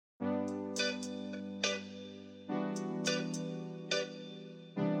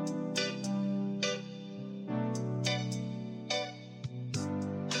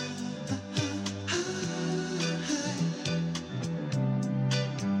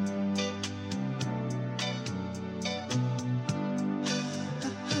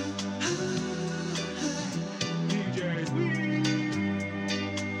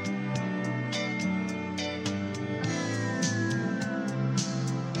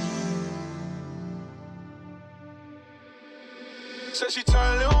Said she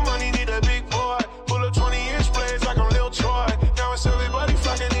tired, little money, need a big boy. Pull up 20-inch blades like I'm Lil Troy. Now it's everybody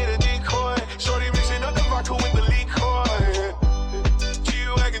flocking, need a decoy. Shorty mixing up the vodka with the liquor.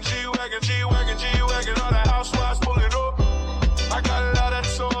 G-Wagon, G-Wagon, G-Wagon, G-Wagon. All the housewives pulling up. I got a lot of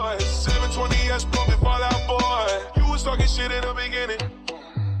toys. 720S pumping Fallout Boy. You was talking shit in the beginning.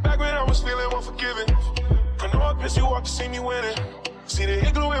 Back when I was feeling unforgiving. I know I pissed you off to see me winning. See the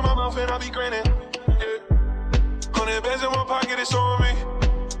hit glue in my mouth and I be grinning. Yeah. 100 bands in my pocket, it's on me.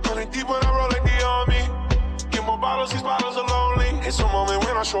 100 deep when I roll like the army. Get more bottles, these bottles are lonely. It's a moment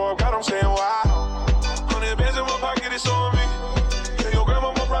when I show up, God, I'm saying wow. 100 bands in my pocket, it's on me. Yeah, your grandma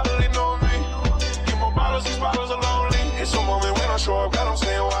will probably know me. Get more bottles, these bottles are lonely. It's a moment when I show up, God, I'm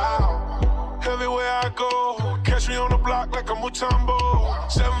saying wow. Everywhere I go, catch me on the block like a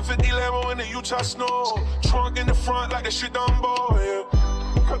Mutombo. 750 Lambo in the Utah snow. Trunk in the front like a shit Dumbo, yeah.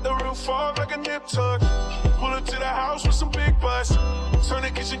 Cut the roof off like a nip tuck. Pull up to the house with some big butts. Turn the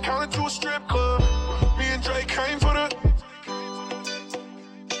kitchen counter to a strip club. Me and Drake came for the...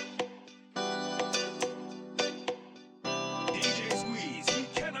 DJ Squeeze, you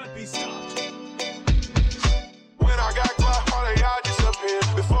cannot be stopped. When I got quiet, all of y'all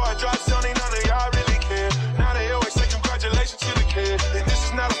disappeared. Before I dropped Sony, none of y'all really cared. Now they always say congratulations to the kid. And this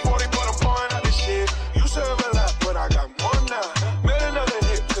is not a 40, but I'm pouring out this shit. You serve a lot, but I got more now. Made another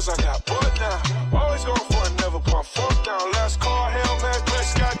hit, cause I got bored now. Always going for it, never pump fourth down. Last call, hell, man,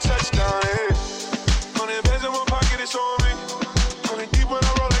 Prescott touchdown, yeah. 100 bands in my pocket, it's on me. 100 deep when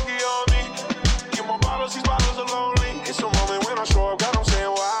I roll like the army. Get more bottles, these bottles are lonely. It's a moment when I show up, God, I'm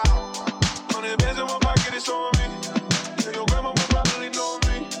saying wow. 100 bands in my pocket, it's on me. Yeah, your grandma will probably know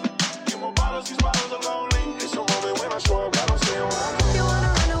me. Get more bottles, these bottles are lonely. It's a moment when I show up, God, I'm saying wow. If you wanna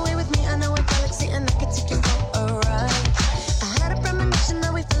run away with me, I know a galaxy and I can take you for a ride. I had a premonition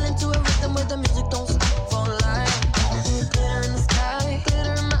that we fell into a rhythm where the music don't stop for life. Glitter in the sky,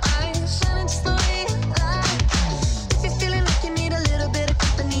 glitter in my eyes, shining just the way I like. If you're feeling like you need a little bit of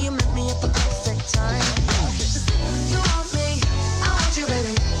company, you met me at the perfect time. You want me, I want you,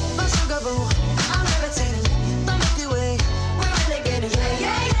 baby. My sugar boo, I'm levitating. The Milky Way, we're renegading. Yeah,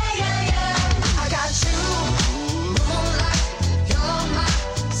 yeah, yeah, yeah, yeah. I got you, moonlight, you're my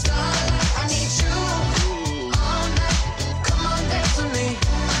starlight. I need you all night. Come on, dance with me.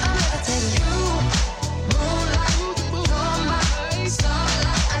 I'm levitating. You, moonlight, you're my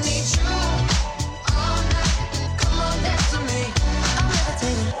starlight. I need you all night. Come on, dance with me. I'm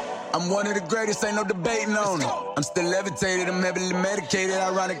levitating. I'm one of the greatest, ain't no debating on it. I'm still levitated, I'm heavily medicated.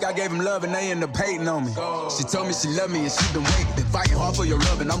 Ironic, I gave him love and they end up hating on me. She told me she loved me and she been waiting. Been fighting hard for your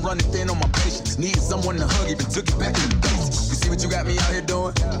love and I'm running thin on my patience. Needed someone to hug, even took it back to the basics. You see what you got me out here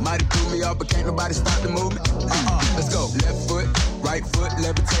doing? Might have threw me off, but can't nobody stop the movement. Let's go. Left foot, right foot,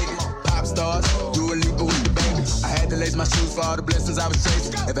 levitated. Pop stars, do a leap with the baby. I had to lace my shoes for all the blessings I was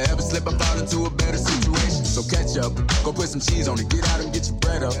chasing. If I ever slip, I fall into a better situation. So catch up, go put some cheese on it, get out and get your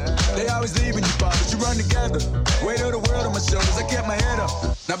bread up. They always leave when you fall, but you run together. Weight of the world on my shoulders, I kept my head up.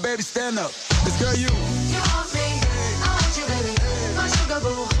 Now baby, stand up, this girl you. You want me, I want you, baby. My sugar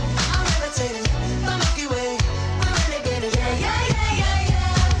boo, I'm levitating. The Milky Way, we're renegading. Yeah, yeah, yeah, yeah,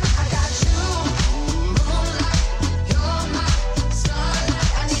 yeah. I got you, moonlight, you're my starlight.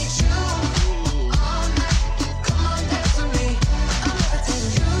 I need you all night. Come on, dance with me. I'm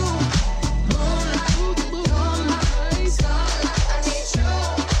levitating. You, moonlight, you're my starlight. I need you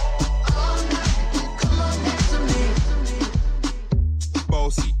all night. Come on, dance with me.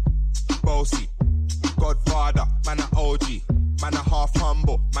 Bossy, bossy, Godfather, man a OG, man a half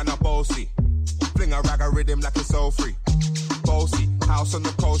humble, man a bossy. Fling a rag a rhythm like it's all free. Bossy, house on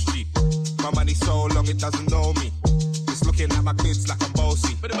the coast G. My money so long it doesn't know me. It's looking at my kids like I'm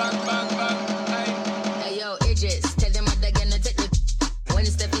bossy. Bang, bang, bang, hey yo, Idris, tell them what they're gonna take me. When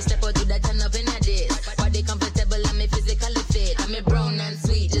step out, do that turn up in a dish. Body comfortable, I'm physically fit. I'm brown and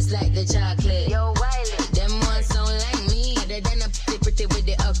sweet, just like the chocolate. Yo, Wiley, them ones sound like me. Other than a pretty with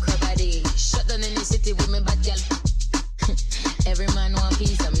the upper body. Shut down in the city with me bad girl. Every man want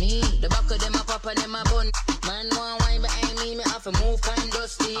piece of me. The back of them a pop and them a bun. Man want wine behind me have to move kind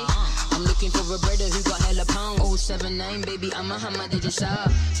dusty. I'm looking for a brother who got hella pound. 079, baby, I'm a hammer, did you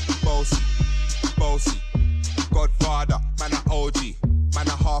shop? Bossy, bossy, Godfather, man a OG, man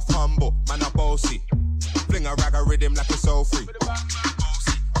a half humble, man a bossy. Fling a rag a rhythm like it's all free.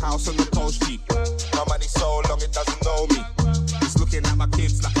 Bossy, house on the coast G. My money so long it doesn't know me. It's looking at my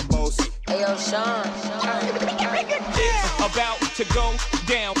kids like I'm bossy. Hey yo, Sean. It's about to go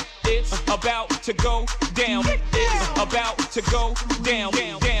down. It's about to go down. It's about to go down.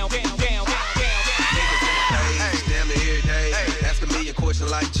 Down, down, down, down, down. Damn it every day. Asking me a question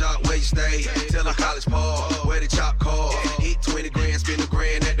like Jock, where you stay? Tell them college ball, where they chop cars. Hit 20 grand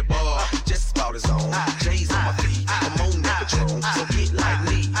J's on my feet, I'm on that patrol, so get like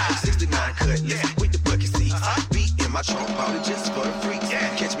me. 69 cutlass with the bucket seats, beat in my trunk, bought it just for the freaks.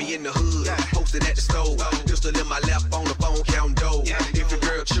 Catch me in the hood, posted at the stove, pistol in my lap on the phone, counting dough. If your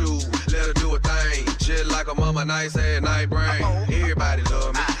girl choose, let her do a thing, just like a mama, nice ass night brain. Everybody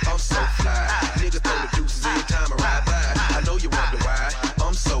love me, I'm so fly. Niggas throw the deuces every time I ride by. I know you wonder why,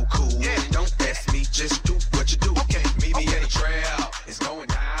 I'm so cool. Don't ask me, just do what you do. Meet me in the trail, it's going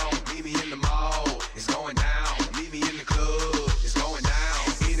down. Meet me in the mall, it's going down. Meet me in the club, it's going down.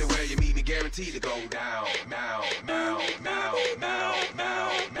 Anywhere you meet me, guaranteed to go down. Now, now, now, now,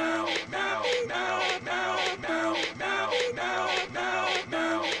 now, now, now, now, now, now, now, now,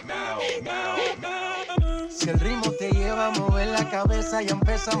 now, now, now, now. Si el ritmo te lleva a mover la cabeza, ya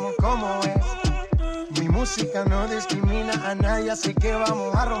empezamos como es. Mi música no discrimina a nadie, así que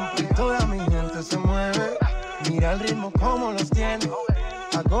vamos a romper. Toda mi gente se mueve, mira el ritmo como los tiene.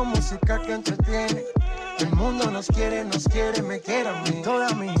 Hago música que entretiene. El mundo nos quiere, me quiere a mí.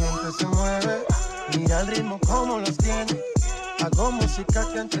 Toda mi gente se mueve, mira el ritmo como los tiene. Hago música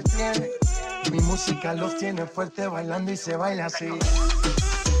que entretiene. Mi música los tiene fuerte bailando y se baila así.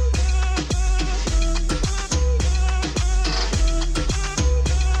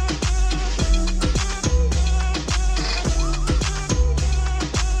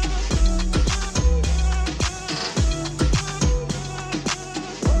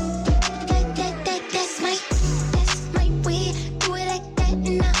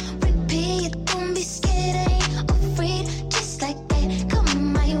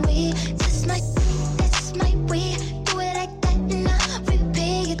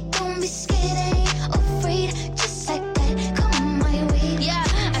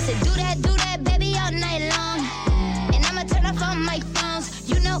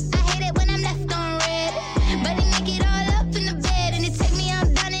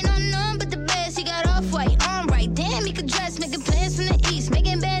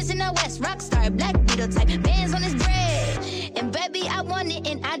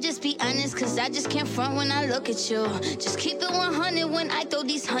 You. Just keep it 100 when I throw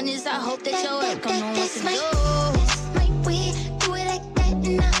these hundreds. I hope that your work don't know what to do. That's my way, do it like that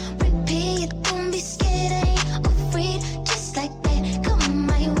and I repeat. Don't be scared, I ain't afraid. Just like that, come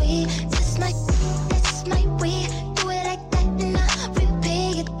my way. That's my way, do it like that and I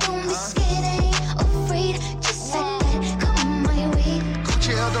repeat. Don't be scared, I ain't afraid. Just like that, come my way.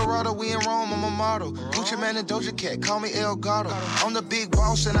 Gucci Eldorado, we in Rome, I'm a model. Gucci Man and Doja Cat, call me El Gato. I'm the big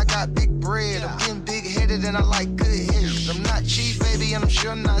boss and I got big bread. I'm getting big-headed and I like good head. I'm not cheap, baby, and I'm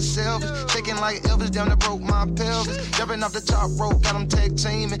sure not selfish. Shaking like Elvis, damn, that broke my pelvis. Jumping off the top rope, got them tag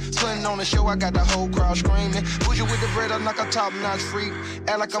teaming. Putting on the show, I got the whole crowd screaming. Bougie with the bread, I'm like a top-notch freak.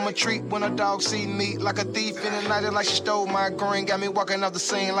 Act like I'm a treat when a dog see me. Like a thief in the night, like she stole my green. Got me walking off the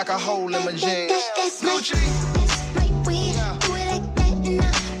scene like a hole in my jeans. That's my way, do it like that and I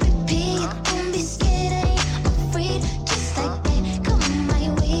repeat. Don't be scared, I ain't afraid. Just like that, come my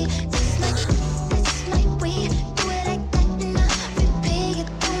way. That's my way, do it like that and I repeat.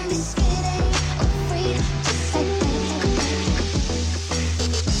 Don't be scared, I ain't afraid. Just like that.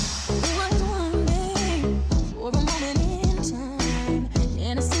 We was one day for a moment in time,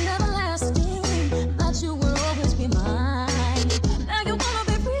 and it seemed everlasting that you will always be mine. Now you wanna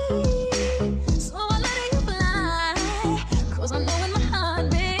be free, so I let you fly. 'Cause I know in my heart,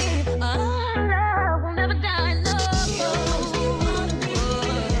 babe, our love will never die. No.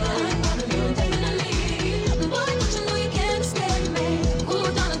 Boy, don't you know you can't escape me? Oh,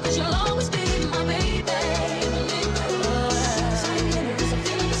 darling, 'cause you'll always be my baby. So you get it, 'cause I'm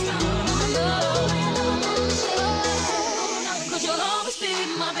feeling strong. I know. 'Cause you'll always be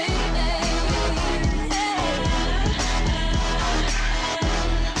my baby.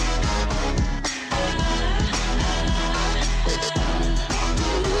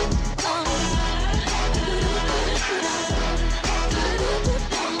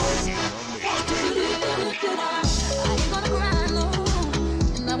 I ain't gonna cry, no,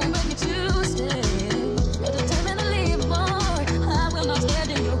 and I won't make you to stay. You're determined to leave, boy. I will not stand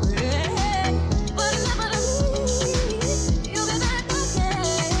in your way. But inevitably, you'll be back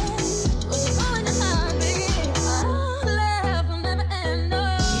again. 'Cause you're going to hide me. Our love will never end, no. I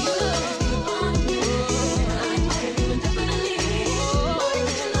ain't even definitely. Boy,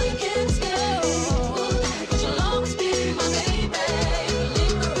 don't you know you can't escape? 'Cause you'll always be my baby.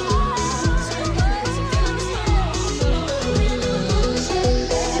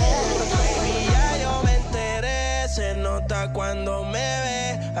 Ya yo me enteré, se nota cuando me ve.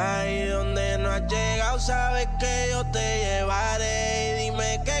 Ahí donde no has llegado, sabes que yo te llevaré. Y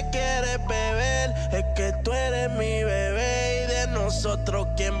dime qué quieres beber, es que tú eres mi bebé. Y de no nosotros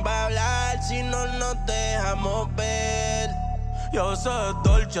quién va a hablar si no nos dejamos ver. Y a veces es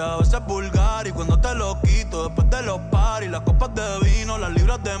dolce, a veces es vulgar. Y cuando te lo quito después de los paris, las copas de vino, las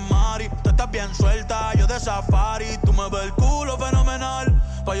libras de Mari. Tú estás bien suelta, yo de safari. Tú me ves el culo fenomenal,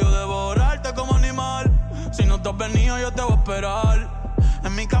 pa' yo devorarte como animal. Si no te has venido yo te voy a esperar.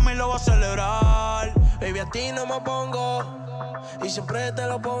 En mi cama y lo voy a celebrar. Baby, a ti no me opongo y siempre te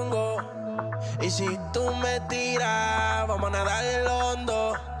lo pongo. Y si tú me tiras, vamos a nadar en lo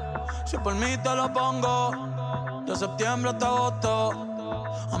hondo. Si por mí te lo pongo, de septiembre hasta agosto.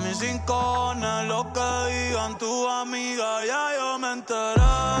 A mis 5 cojones lo que digan tu amiga. Ya yo me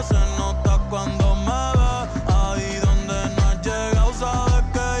enteré, se nota cuando me ves. Ahí donde no has llegado, sabes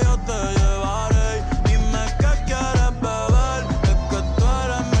que yo te llevaré. Dime qué quieres beber, es que tú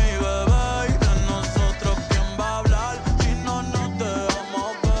eres mi bebé. Y de nosotros quién va a hablar si no nos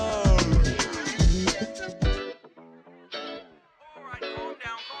dejamos ver. Alright, calm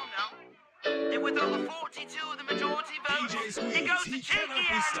down. And with over 42, the majority vote, it goes to Cheeky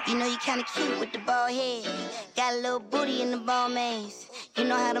Ass. You know you kinda cute with the bald head. Got a little booty in the ball maze. You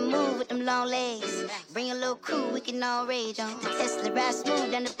know how to move with them long legs. Bring a little crew, we can all rage on. The Tesla ride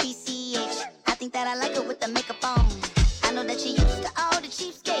smooth down the PCH. I think that I like it with the makeup on. I know that you used to all the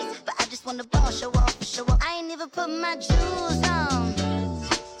cheapskates, but I just want the ball, show off. I ain't even put my jewels on.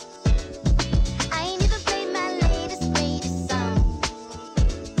 I ain't even played my latest song.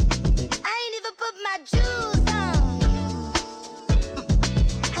 I ain't even put my jewels on.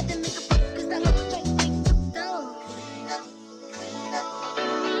 Had to make a book 'cause I look like they took those.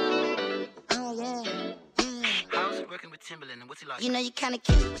 Oh yeah. How's it working with Timberland and what's he like? You know you kinda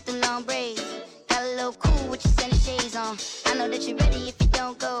cute with the long braids. Got a little cool with your sunny shades on. I know that you're ready if you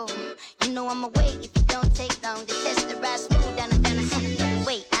don't go. You know I'ma wait if you don't take long. The test the ride smooth down the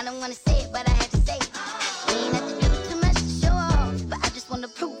wait, I don't wanna say it, but I had to say it. We ain't have to do too much to show off, but I just wanna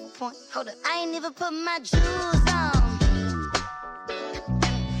prove a point. Hold up, I ain't even put my jewels on.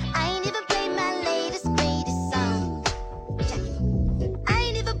 I ain't even played my latest greatest song. Check it. I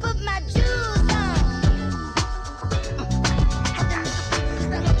ain't even put my jewels on. Had to make a book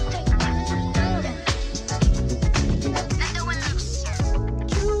 'cause I look like they took those. Let's do it, look.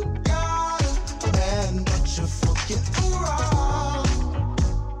 You got a man, but you're fucking around.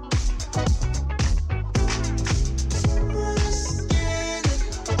 Risking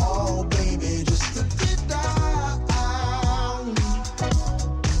it all, baby, just to get down.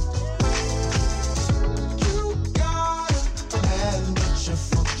 You got a man, but you're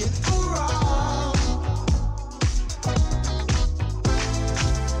fucking around.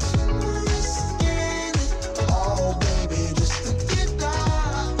 Risking it all, baby, just to get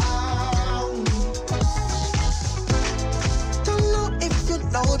down. Don't know if you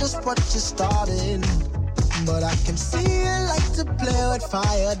know just what you're starting, but I can see you like to play with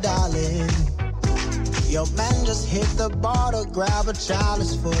fire, darling. Your man just hit the bar to grab a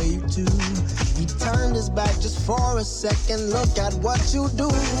chalice for you too. He turned his back just for a second. Look at what you do.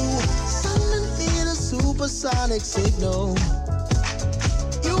 Sending me the supersonic signal.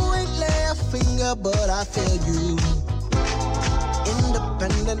 You ain't lay a finger, but I feel you.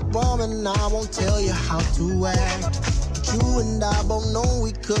 Independent woman, I won't tell you how to act. You and I both know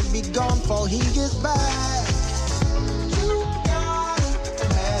we could be gone before he gets back. You got a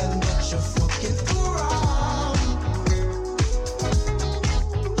man, but you're fucking around.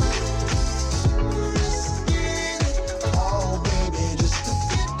 Risking it all, baby, just to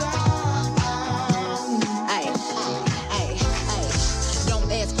get down. Ay, don't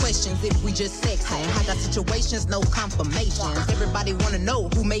ask questions if we just sexing. I got situations, no confirmations. Everybody wanna know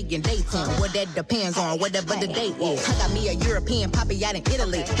who making dates and what that depends on, whatever the date is. I got me a European poppy out in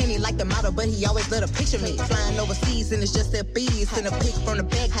Italy. And he like the model, but he always let her picture me. Flying overseas and it's just their bees. Send a pic from the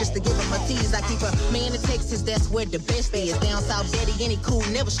back just to give him a tease. I keep a man in Texas, that's where the best is. Down south, daddy, any cool,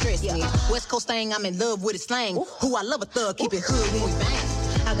 never stress me. West Coast thing, I'm in love with his slang. Who I love a thug, keep it hood when we bang.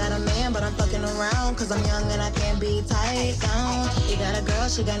 I got a man, but I'm fucking around, cause I'm young and I can't be tied down. You got a girl,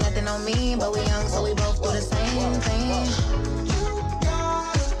 she got nothing on me, but we young, so we both do the same thing. You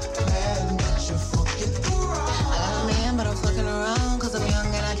got a man, but you're fucking around. I got a man, but I'm fucking around, cause I'm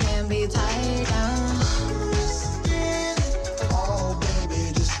young and I can't be tied down. Risking it all,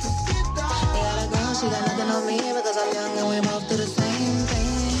 baby, just to get down. You got a girl, she got nothing on me, because I'm young and we both do the same thing.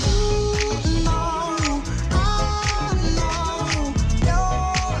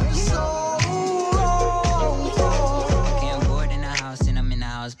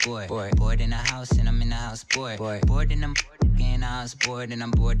 Bored in the house and I'm in the house, bored in the house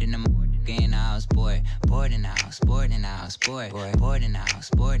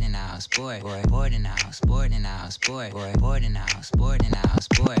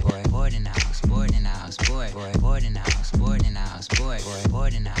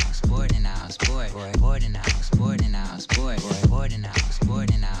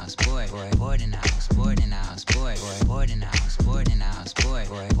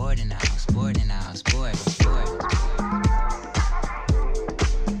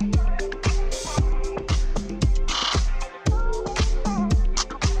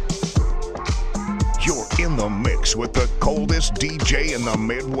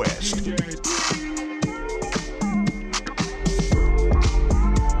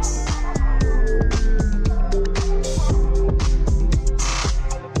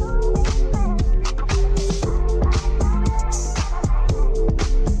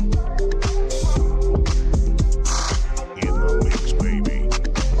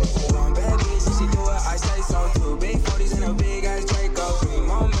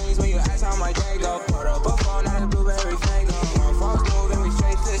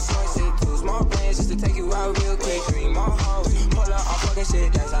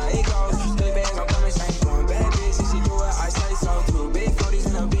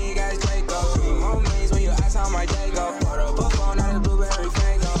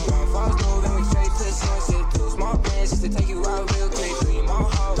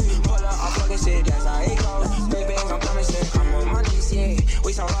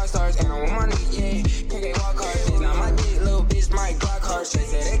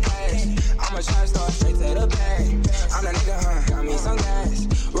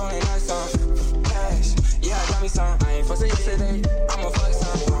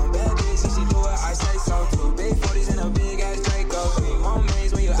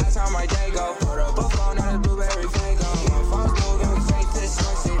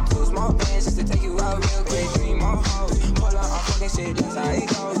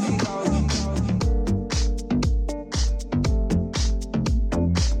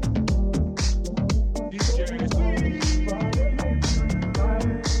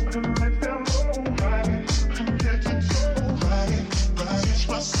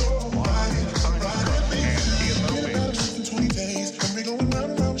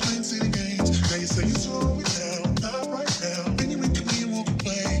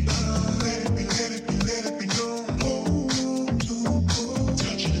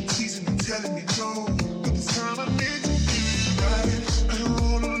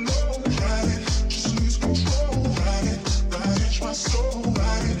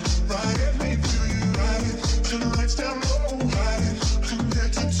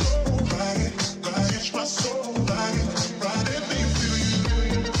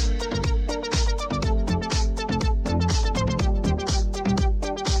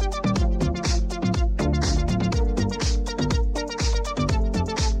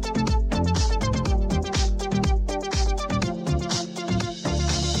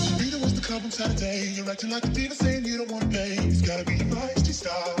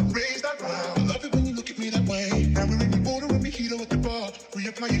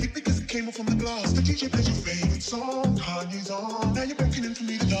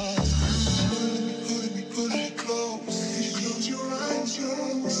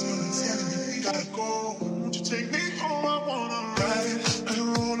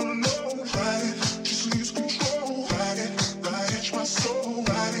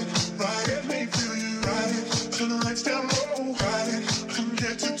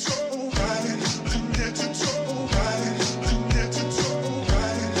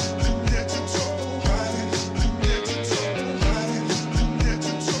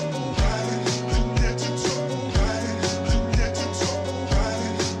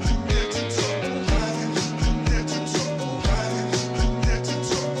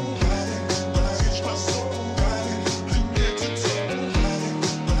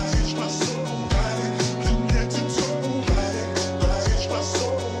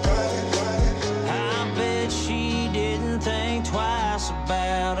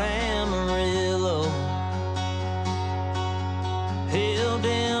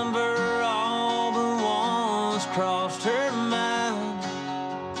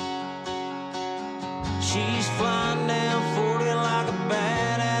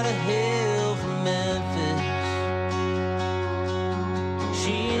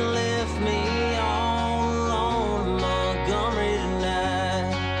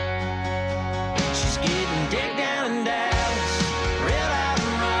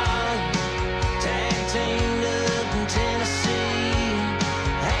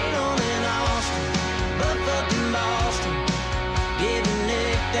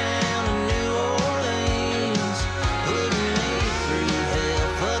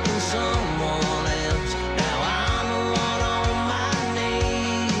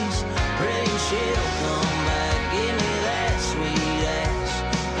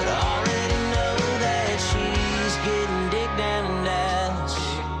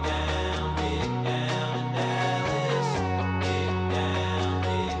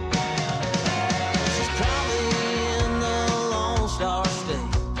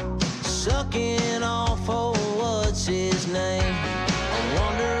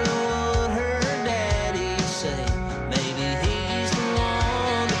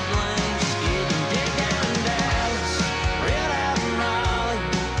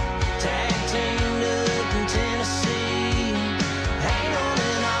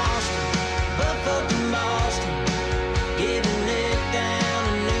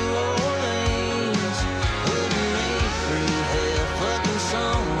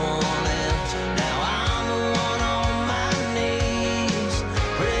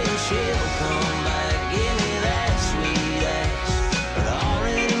she'll come back, give me that sweet ass. But I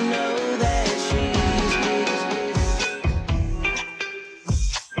already know that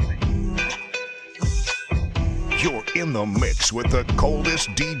You're in the mix with the coldest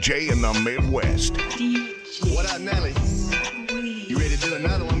DJ in the Midwest. What up, Nelly? You ready to do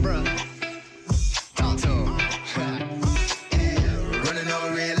another one, bro? Talk to him. Running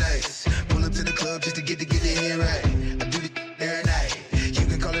over red lights. Pull up to the club just to get the head right. I do this every night. You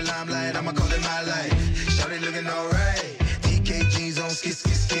can call it limelight, I'ma call it my life. Shawty looking alright. TK jeans on,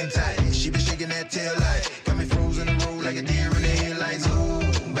 skin tight. She been shaking that tail light. Got me frozen in the road like a deer in the headlights.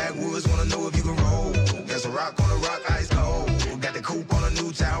 Ooh, backwoods wanna know if you can roll. There's a rock on a rock, ice cold. Got the coupe on a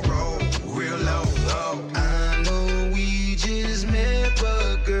Newtown road. Real low, low. I know we just met,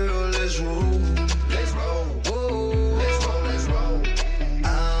 but girl, let's roll. Let's roll. Whoa. Let's roll, let's roll.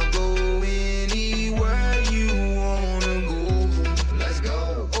 I'll go anywhere you wanna go. Let's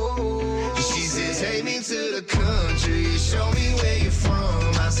go. Oh. She says, take me to the country, show me where you're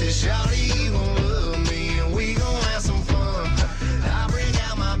from. I said, shawty, you gon' love me, and we gon' have some fun. I'll bring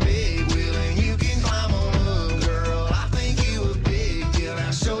out my big wheel, and you can climb on up, girl. I think you a big deal,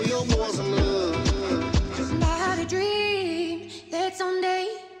 I'll show your boy some love. I had a dream that someday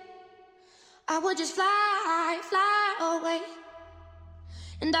I would just fly away.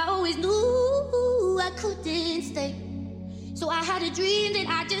 And I always knew I couldn't stay. So I had a dream that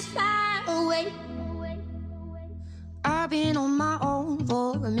I'd just fly away. I've been on my own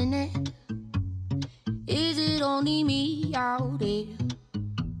for a minute. Is it only me out there?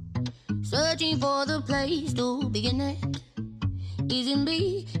 Searching for the place to begin it. Is it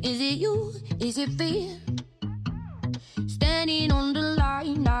me? Is it you? Is it fear? Standing on the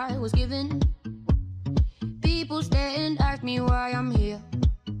line I was given. People stare and ask me why I'm here.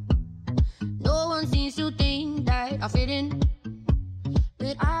 No one seems to think that I fit in.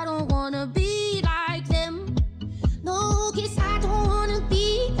 But I don't wanna be like them. No, 'cause I don't wanna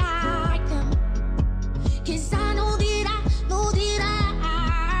be like them. 'Cause I know that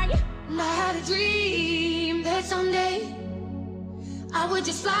I had a dream that someday I would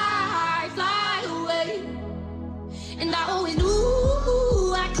just fly away. And I always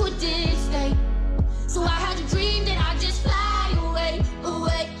knew I couldn't stay. So I had a dream that I'd just fly away,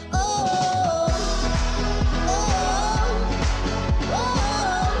 away. Oh,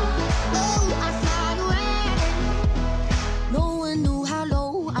 I fly away. No one knew how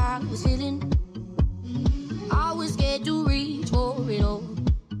low I was feeling. I was scared to reach for it all,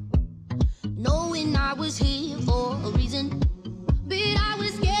 knowing I was here for a reason. But I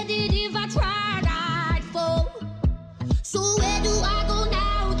was scared that if I tried, I'd fall. So where do I go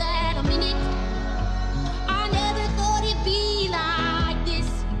now that I'm in it? I never thought it'd be like this.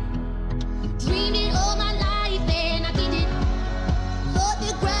 Dreamed it all my life and I did it. Thought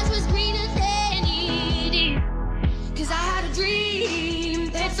the grass was greener than it is. 'Cause I had a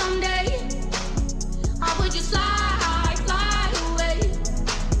dream that someday I would just fly away.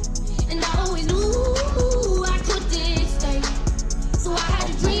 And I always knew I couldn't stay. So I had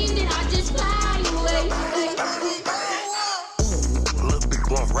a dream that I'd just fly away. Little bitch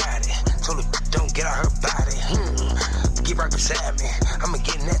won't ride it. Told her don't get out her body. Get right beside me. I'ma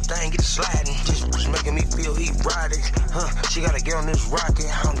get in that thing, get it sliding. Just was making me feel erotic. She gotta get on this rocket.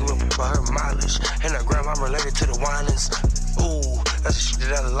 I don't give a f about her mileage. And her grandma related to the whinings. Ooh, that's the shit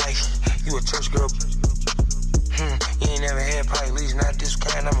that I like. You a church girl. You ain't never had probably at least not this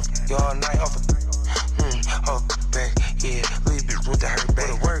kind. I'ma f you all night off of off back. Yeah, little bitch with the hurt back.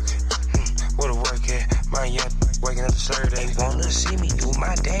 What'll work? What'll work at? My young waking up to Saturday. They wanna see me do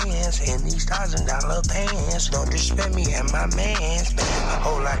my dance in these $1,000 pants. Don't disrespect me and my mans.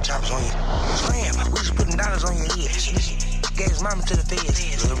 Whole lot of chops on you. Slam, we just putting dollars on your head. Gave his mama to the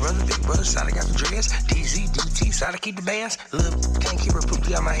feds. Little brother, big brother, Sada got the dreads. DZ, DT, Sada keep the bands. Little can't keep her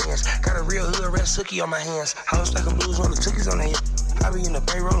poopy on my hands. Got a real hood red sookie on my hands. House stack of blues on the cookies on the head. I be in the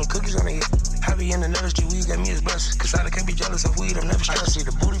bay rolling cookies on the head. I be in the Nutter Street weed, got me as blessed. 'Cause I can't be jealous of weed, I'm never stressed. I see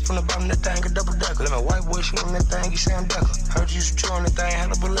the booty from the bottom, that thing a double decker. Let my white boy shoot on that thing, you Sam Decker. Heard you used to chew on that thing,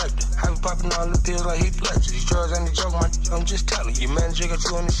 had a selector. I be popping all the pills like Heath Ledger. These drugs ain't a joke, I'm just telling you. Your manager got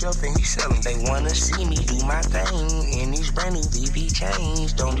you on the shelf and he selling. They wanna see me do my thing in these brand new VV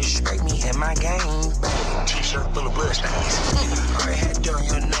chains. Don't disrespect me and my game. T-shirt full of blood stains. Already had dirt on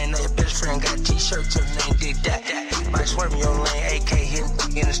your name, now your best friend got a T-shirt to the name, dig that. Might swerve in your lane, AK hit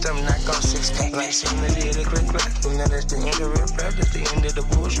in the stomach, knock off 16. Like seeing the lid, a click clack. You know that's the end of it, rap, that's the end of the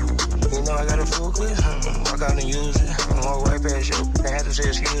bullshit. You know I got a full clip, walk out and use it. Walk right past you, they had to say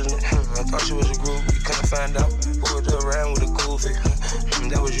excuse me. I thought she was a group, you couldn't find out. Pulled around with a goofy,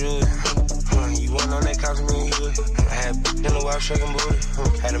 that was you. You wasn't on that couch with me and you. I had in the wife shaking booty.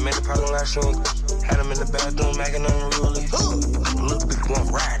 Had him in the parking lot showing. Had him in the bathroom making unruly. Little bitch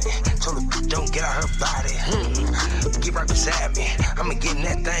won't ride it. Told her don't get out her body. Get right beside me. I'ma get in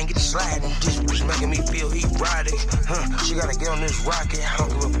that thing, get it sliding. This bitch making me feel erotic. She gotta get on this rocket. I don't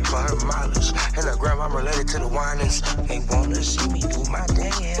give a for her mileage. And her grandma related to the whinings. They wanna see me do my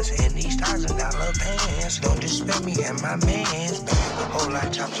dance in these $1,000 pants. Don't disrespect me and my mans. Whole lot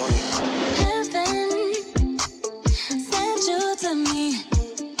of chops on you. Heaven sent you to me.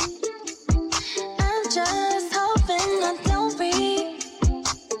 I'm just hoping I don't read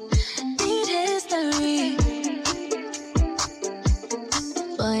history.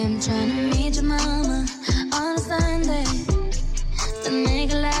 Boy, I'm trying to meet your mama on a Sunday. To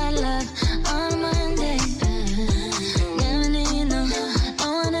make a lot of love on a Monday. Never need no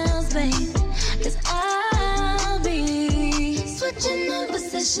one else, babe. 'Cause I'll be switching up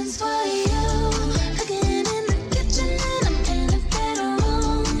positions for you. Again in the kitchen and I'm in the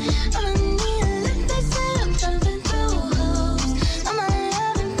bedroom. All I need is if they say I'm jumping through hoops. All my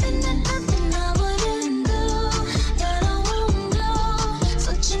love and fitting nothing I wouldn't do. That I won't do.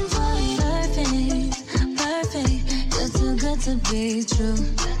 Switching for you. Perfect, perfect. You're too good to be true.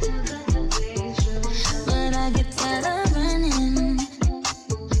 But I get tired of running.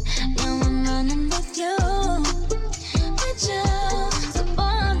 Now I'm running with you. With you. So boy,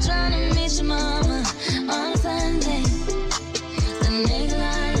 I'm trying to meet your mama on a Sunday. The nigga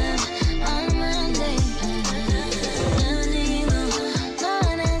line up on a Monday. Never need no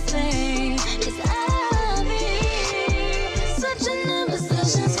one else, babe. 'Cause I'll be switching up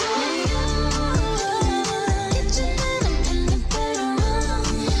positions for you. Kitchen and I'm in the bedroom.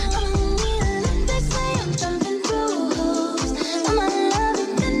 All I need is if they say I'm jumping through hoops. All my love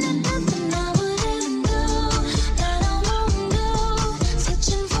and fitting nothing I wouldn't do. That I won't do.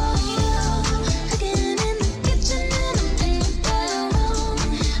 Switching for you. Again in the kitchen and I'm in the bedroom.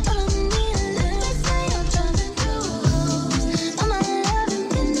 All I need is if they say I'm jumping through hoops. All my love and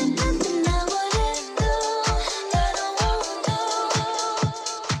fitting nothing I wouldn't do. That I won't do.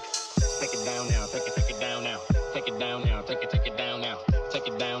 Take it down now, take it down now. Take it down now, take it down now. Take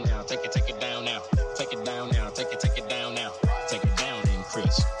it down now, take it down now. Take it down now, take it down now. Take it down and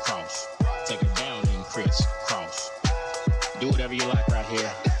crisscross. Take it down and crisscross. Do whatever you like right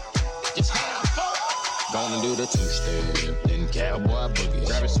here. Just have fun. Gonna do the two-step, then cowboy boogie.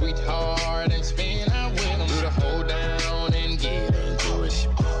 Grab a sweetheart and spin out with 'em. Do the hold down and get into it.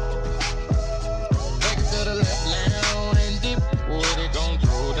 Take it to the left now and dip with it. Gon'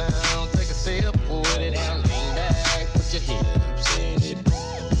 throw down, take a sip with it. Now lean back, put your hips in it.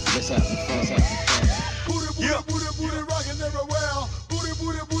 Let's have some fun, let's have some fun. Booty rockin' everywhere. Booty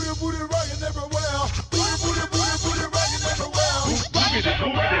rockin' everywhere. Booty rockin' everywhere.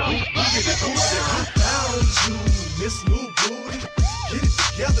 Found you, Miss New Booty. Get it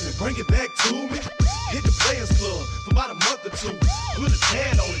together and bring it back to me. Hit the Players Club for about a month or two. Put a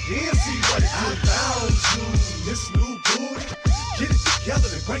tan on it, then see what it do. I found you, Miss New Booty. Get it together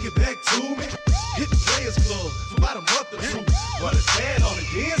and bring it back to me. Hit the Players Club for about a month or two. Put a tan on it,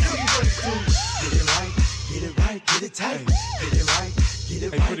 then see what it do. Get it right, get it right, get it tight. Get it right, get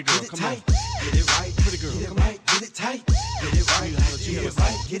it right, get it tight. Get it right, pretty girl, get it right, get it tight. Get it right, get it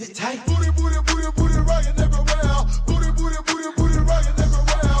right, get it tight. Booty rockin' everywhere. Booty rockin'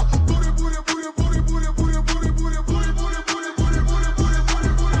 everywhere. Booty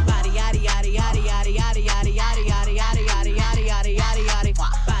Body yaddy yaddy yaddy yaddy yaddy yaddy yaddy yaddy yaddy yaddy yaddy yaddy yaddy yaddy.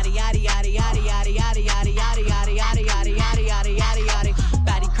 Body yaddy yaddy yaddy yaddy yaddy yaddy yaddy yaddy yaddy yaddy yaddy yaddy yaddy yaddy.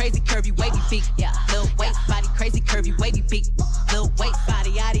 Body crazy curvy wavy beak, yeah. Little waist, body crazy curvy wavy beak. Little waist,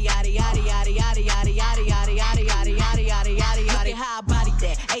 body yaddy yaddy yaddy yaddy yaddy yaddy yaddy yaddy yaddy yaddy yaddy yaddy yaddy yaddy. Look at how I body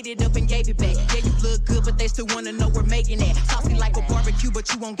that, ate it up and gave it back. Yeah, you look good, but they still wanna know we're making it. Saucy like a barbecue, but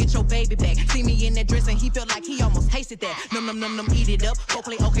you won't get your baby back. See me in that dress and he felt like he almost tasted that. Num, eat it up. Go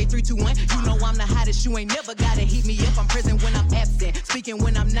play okay, 3, 2, 1. You know I'm the hottest, you ain't never gotta heat me up. I'm present when I'm absent, speaking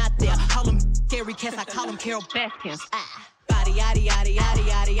when I'm not there. Call him scary cats, I call him Carol Baskins. Body yaddy yaddy yaddy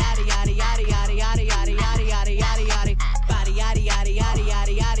yaddy yaddy yaddy yaddy yaddy yaddy yaddy yaddy yaddy yaddy yaddy. Body yaddy yaddy yaddy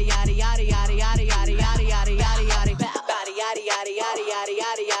yaddy yaddy yaddy yaddy yaddy yaddy yaddy yaddy yaddy yaddy yaddy. Body yaddy yaddy yaddy yaddy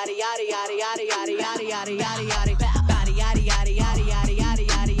yaddy yaddy yaddy yaddy yaddy yaddy yaddy yaddy yaddy yaddy. Body yaddy yaddy yaddy yaddy yaddy yaddy yaddy yaddy yaddy yaddy yaddy yaddy yaddy yaddy. Body yaddy yaddy yaddy yaddy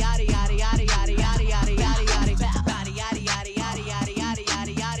yaddy yaddy yaddy yaddy yaddy yaddy yaddy yaddy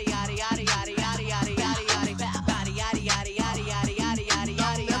yaddy yaddy. Body yaddy yaddy yaddy yaddy yaddy yaddy yaddy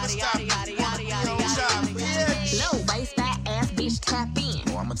yaddy yaddy yaddy yaddy yaddy. Low waist, fat ass bitch, tap in.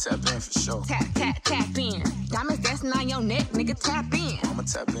 Oh, I'ma tap in for sure. Tap in. Diamonds dancing on your neck, nigga, tap in. I'ma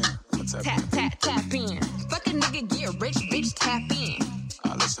tap in. Tap in. Fuck a nigga, get rich, bitch, tap in.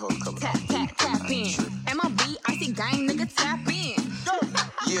 Nah, let's hold a couple. Tap, tap, tap in. MLB, icy gang, nigga, tap in.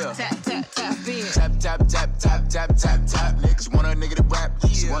 Yeah. Tap, tap, tap in. Tap, tap, tap, tap, tap, tap, tap. Niggas want a nigga to rap.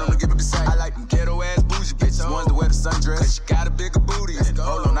 She want him to give up the sack. I like them ghetto ass bougie bitches. Ones that wear the sundress. Cause she got a bigger booty.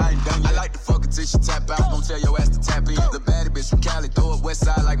 Hold on, I ain't done yet. I like to fuck her till she tap out. Don't tell your ass to tap in. The baddie bitch from Cali, throw up west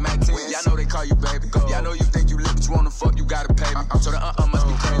side like Mac 10. Y'all know they call you baby. Y'all know you think you lit, but you wanna fuck, you gotta pay me. So the must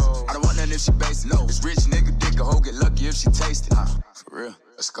be crazy. I don't want nothing if she basic. No, this rich nigga dick a hoe get lucky if she taste it. For real,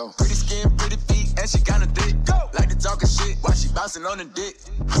 let's go. Pretty skin, pretty feet, and she kinda thick. Like to talking shit while she bouncing on the dick.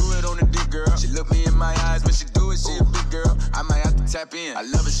 Do it on the dick, girl. She look me in my eyes when she do it. She a big girl. I might have to tap in. I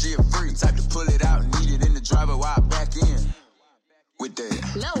love her, she a freak. Type to pull it out, need it in the driver while I back in. With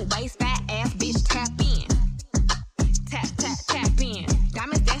that low waist, fat ass bitch, tap in. Tap, tap, tap in.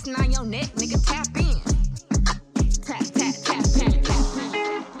 Diamonds dancing on your neck, nigga, tap in. Tap, tap, tap, tap, tap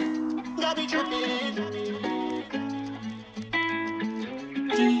in. Got me tripping.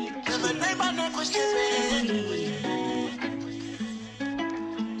 Never my neck was tripping.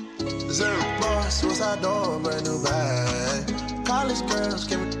 Zero boss, suicide door, brand new bag. College girls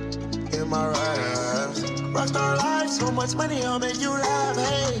give me in my raps. Rockstar life, so much money, I'll make you laugh.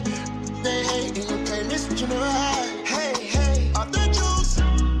 Hey, they hate and you can't miss what you never had. Hey, hey, off the juice,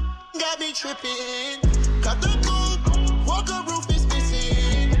 got me tripping. Got the coupe, walker roof is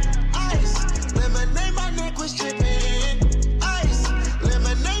missing. Ice, lemonade, my neck was tripping. Ice,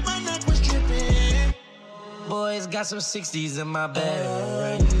 lemonade, my neck was tripping. Boys got some 60s in my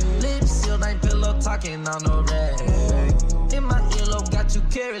bag. Lips sealed, ain't pillow talking on no rag. In my earlobe, got 2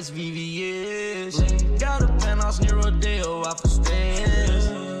 carats, VVS. Got a penthouse near Rodeo off the stairs.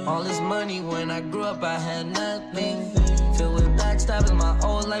 All this money, when I grew up, I had nothing. Filled with backstabbing, my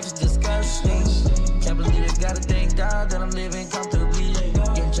whole life is disgusting. Can't believe it, gotta thank God that I'm living comfortably.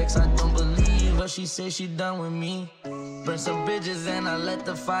 Getting checks, I don't believe, but she said she done with me. Burn some bridges and I let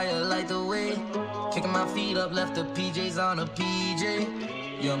the fire light the way. Kicking my feet up, left the PJs on a PJ.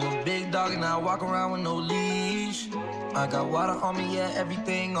 Yeah, I'm a big dog and I walk around with no leash. I got water on me, yeah,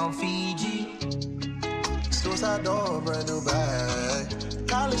 everything on Fiji. Suicide door, brand new bag.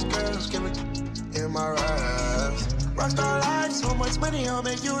 College girls give me in my raps. Rockstar life, so much money, I'll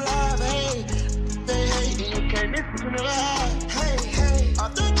make you laugh. Hey, they hate and you can't miss what you never had. Hey, hey,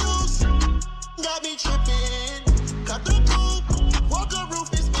 off the juice, got me tripping. Got the coupe, walker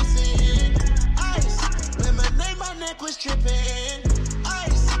roof is missing. Ice, lemonade, my neck was tripping.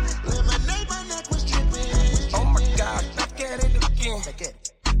 Ice, lemonade, my neck was tripping. Oh my God, back at it again.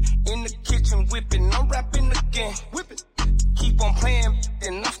 In the kitchen whipping, I'm rapping again. Whipping. Keep on playing,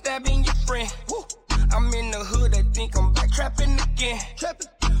 then I'm stabbing your friend. Woo. I'm in the hood, they think I'm back trapping again. Trapping.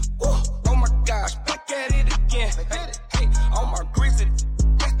 Woo. Oh my gosh, back at it again. Hey, on my grizzly,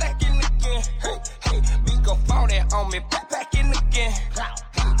 back stacking again. Hey, hey, we gon' fall that on me, backpacking again.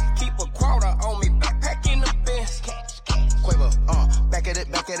 Hey, keep a quarter on me, backpacking the Benz. Quavo, back at it,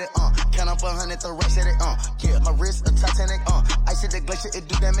 count up 100, throw racks at it, yeah, my wrist a Titanic, ice at the glacier, it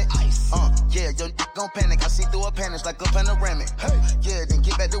do damage, yeah, your gon' panic, I see through a panic like a panoramic, hey, yeah, then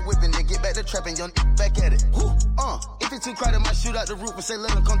get back to whipping, then get back to trapping, your back at it, if it's too crowded, might shoot out the roof and say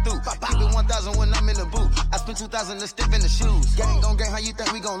let them come through, keep it 1,000 when I'm in the booth, I spent 2,000 to step in the shoes, gang gon' gang, how you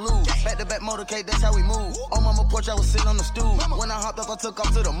think we gon' lose, back to back motorcade, that's how we move, on mama porch, I was sitting on the stool, when I hopped up, I took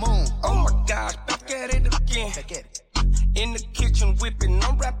off to the moon, oh my gosh, back at it again, back at it. In the kitchen whipping,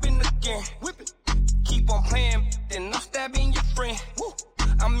 I'm rapping again. Whipping. Keep on playing, then I'm stabbing your friend. Woo.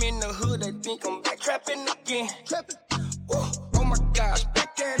 I'm in the hood, they think I'm back trapping again. Trapping. Woo. Oh my gosh,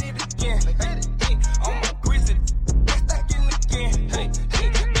 back at it again. Hey, on my grizzly, back stacking again. Hey,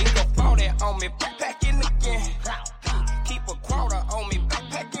 they gon' fall that on me, backpacking again. Keep a quarter on me,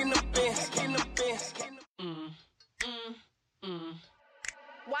 backpacking the Benz.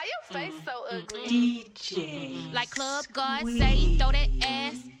 Why your face so ugly? DJ. Like Club God say, throw that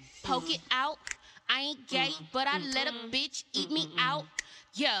ass, poke it out. I ain't gay, but I let a bitch eat me out.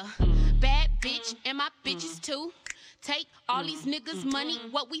 Yeah, bad bitch and my bitches too. Take all these niggas' money,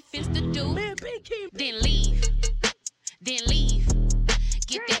 what we finna do? Then leave, then leave.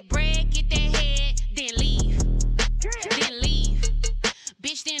 Get that bread, get that head, then leave, then leave.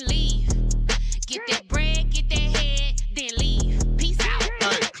 Bitch, then leave. Get that bread, get that head, then leave. Peace out.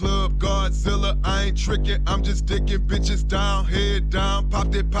 Hey, Club Godzilla, I ain't tricking, I'm just dicking bitches down, head down.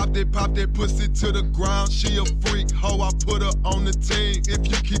 Pop that pussy to the ground. She a freak, ho, I put her on the team. If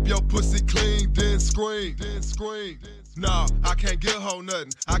you keep your pussy clean, then scream, Nah, I can't give a hoe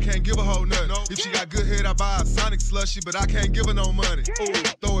nothing. I can't give a hoe nothing. No. If she got good head, I buy a Sonic slushy, but I can't give her no money. Ooh,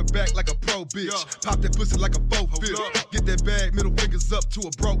 throw it back like a pro bitch. Yeah. Pop that pussy like a faux bitch. Get that bag, middle fingers up to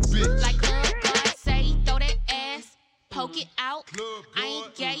a broke bitch. Like Club God say, throw that ass, poke it out. I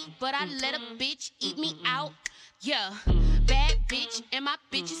ain't gay, but I let a bitch eat me out. Yeah, bad bitch and my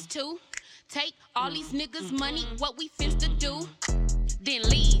bitches too. Take all these niggas' money, what we finna do? Then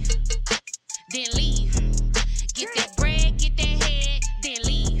leave, then leave. Get that bread, get that head, then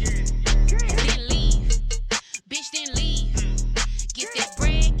leave, then leave. Bitch, then leave. Get that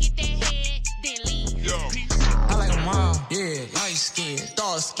bread, get that head, then leave. I like them all, yeah, light skin,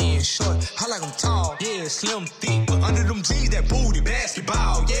 dark skin, short. I like them tall, yeah, slim, thick, but under them jeans, that booty,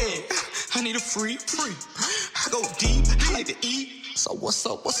 basketball, yeah. I need a free. I go deep, I like to eat. So what's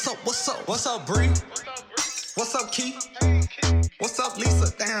up? What's up, Bree? What's up, Keith? What's up,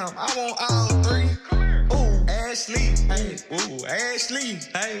 Lisa? Damn, I want all three. Ooh, Ashley, hey, ooh, Ashley,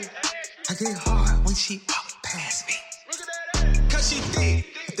 hey. I get hard when she walk past me. Cause she thick.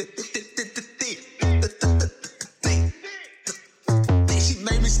 She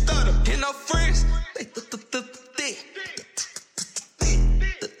made me stutter. And her friends, they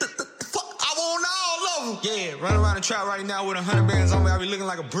I want all of them. Yeah, run around the trap right now with 100 bands on me, I be looking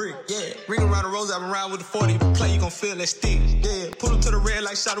like a brick. Yeah, ring around the rose, I been around with the 40. If you play, you gon' feel that stick. Yeah, pull him to the red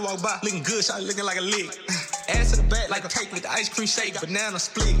like Shotty walk by. Looking good, Shotty looking like a lick. Ass to the back like a cake with the ice cream shake, banana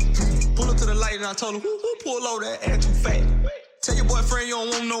split. Pull up to the light and I told him, who pull over that ass too fat? Tell your boyfriend you don't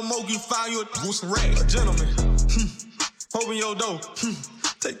want no more, you find you with some racks. A gentleman, open your door,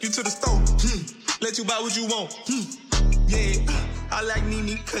 take you to the store, let you buy what you want. Yeah, I like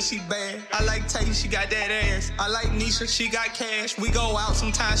Nene cause she bad. I like Tay, she got that ass. I like Nisha, she got cash. We go out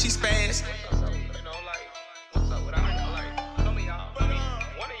sometimes, she spaz.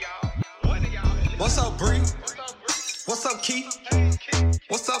 What's up, Bree? What's up, Keith?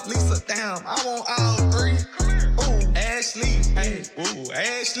 What's up, Lisa? Damn, I want all three. Ooh, Ashley, hey, ooh,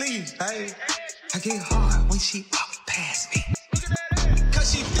 Ashley, hey. I get hard when she walk past me.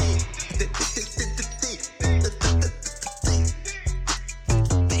 Cause she thick.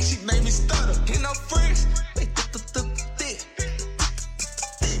 She made me stutter. And her friends, they thick.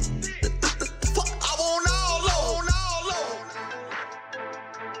 I want all of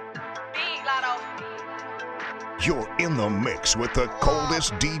Big Lotto. You're in the mix with the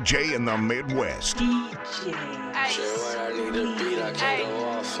coldest DJ in the Midwest.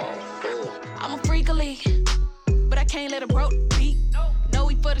 I'm a freak of league, but I can't let a broke beat. No,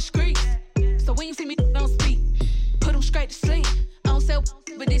 we for the streets, so when you see me, don't speak. Put them straight to sleep. I don't sell,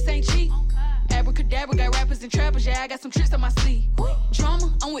 but this ain't cheap. Abracadabra, got rappers and trappers, yeah, I got some tricks on my sleeve.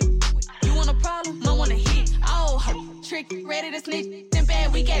 Drama, I'm with you want a problem, I want a hit. Oh, trick, ready to snitch, then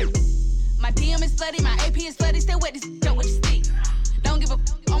bad, we get it. My DM is slutty, my AP is slutty, still wet this up with your stick. Don't give a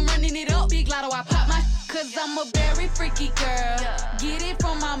I'm running it up. Big Lotto, I pop my cause I'm a very freaky girl. Get it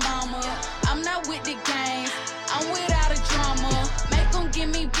from my mama. I'm not with the games, I'm without a drama. Make them give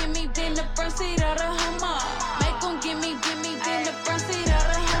me, then the front seat of the Hummer. Make them give me, then the front seat of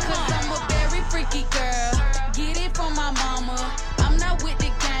the Hummer. Cause I'm a very freaky girl. Get it from my mama. I'm not with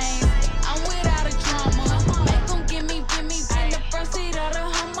the games, I'm without a drama. Make them give me, then the front seat of the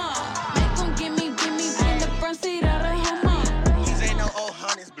Hummer. Make them give me, then the front seat of the Hummer. These ain't no old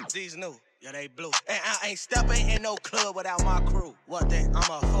hunters, but these new. Yeah, they blue. And I ain't stepping in no club without my crew. What then?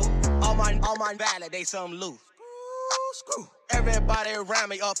 I'm a fool. All my valid, they something loose. Screw. Everybody around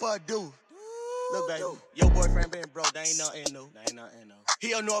me up a dude. Look, baby, your boyfriend been broke, that ain't nothing new. He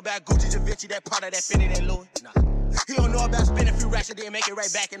don't know about Gucci, Givenchy, that part of that Fendi, that Louis. Nah. He don't know about spending a few racks and then make it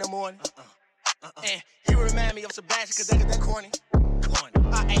right back in the morning. And he remind me of Sebastian, cause that corny.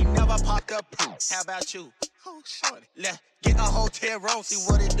 I ain't never popped up. How about you? Oh, shorty. Let's get a hotel room, see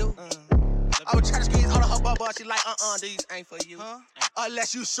what it do. I was trying to squeeze all of her bubble, she like, these ain't for you.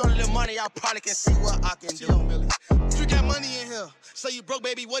 Unless you show the money, I probably can see what I can do. You got money in here. Say you broke,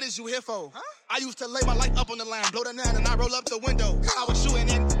 baby, what is you here for? I used to lay my life up on the line, blow the 9 and I roll up the window. I was shooting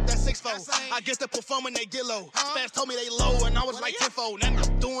in that 6-4. I guess the performing they get low. Spaz told me they low and I was like 10-4. Now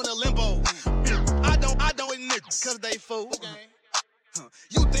I'm doing a limbo. I don't with niggas cause they fool.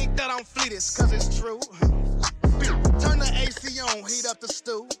 You think that I'm fleetest cause it's true. Turn the AC on, heat up the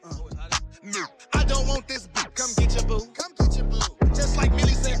stew. I don't want this bitch, come get your boo. Just like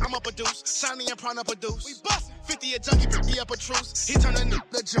Millie said, I'm up a deuce. Shiny and Prawn up a deuce. We bustin'. 50 a junkie, 50 up a truce. He turn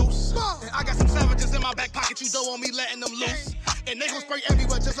the juice. And I got some savages in my back pocket, you don't want me letting them loose. And they gon' spray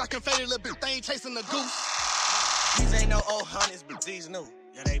everywhere just like confetti, little bitch. They ain't chasing the goose. These ain't no old hunters, but these new.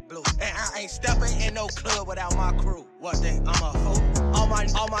 Yeah, they blue. And I ain't stepping in no club without my crew. What then? I'm a fool. All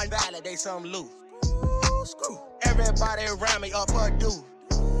my valid, they something loose. Screw. Everybody around me up a dude.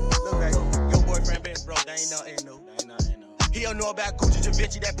 Look at your boyfriend been broke, that ain't nothing new. He don't know about Gucci,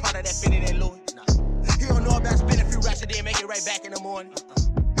 Givenchy, that part of that Fendi, that Louis. He don't know about spending a few racks and then make it right back in the morning.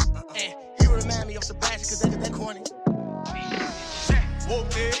 And he remind me of Sebastian, cause that corny.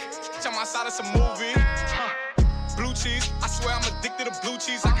 Whooped it. Tell my side of some movie. Blue cheese, I swear I'm addicted to blue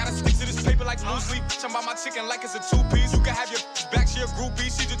cheese. I gotta stick to this paper like blue sleep. Talking about my chicken like it's a two-piece. You can have your back, she a groupie.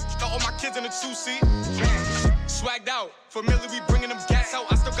 She just throw all my kids in a two-seat. Swagged out, familiar, we bringing them gas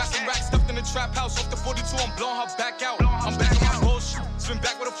out. I still got some racks stuffed in the trap house. Off the 42, I'm blowing her back out. I'm back on my bullshit, spin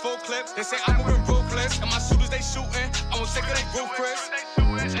back with a full clip. They say I'm moving ruthless, and my shooters they shooting. I won't take it, they roof, Chris.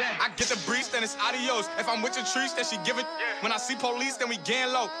 I get the breeze, then it's adios. If I'm with your trees, then she giving. When I see police, then we gang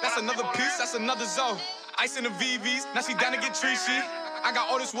low. That's another piece, that's another zone. Ice in the VVs, now she down to get treachy. I got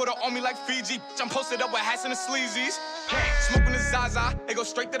all this water on me like Fiji. I'm posted up with hats and the sleazies. Smoking the Zaza, they go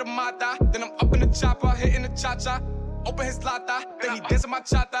straight to the Mata. Then I'm up in the chopper, hitting the cha-cha. Open his lata, then he dancing my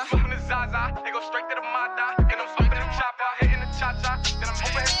chata. Smoking the Zaza, they go straight to the Mata. Then I'm up in the chopper, hitting the cha-cha. Then I'm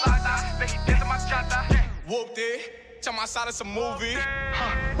open his lata, then he dancing my chata. Whooped it, tell my side of some movie.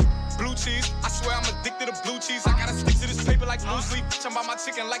 Blue cheese, I swear I'm addicted to blue cheese. I gotta stick to this paper like blue sleep. Talking about my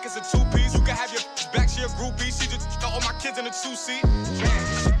chicken like it's a two-piece. You can have your back, she a groupie. She just throw all my kids in a two-seat.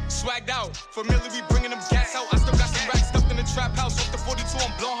 Swagged out, familiar, we bringing them gas out. I still got some racks stuffed in the trap house. Off the 42,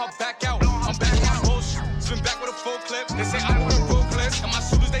 I'm blowing her back out. I'm back on my bullshit, spin back with a full clip. They say I'm moving ruthless, and my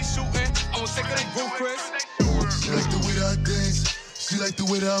shooters they shooting. I won't take it, they roof, Chris. She like the way that I dance, she like the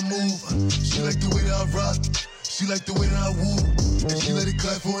way that I move, she like the way that I rock, she like the way that I woo, and she let it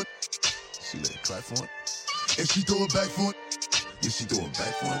clap for it. She let it clap for it. And she throw it back for it. Yeah, she throw it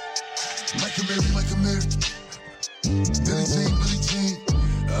back for it. Michael Mary. Billie Jean.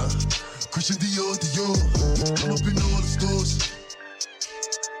 Christian Dior. I'm up in all the stores.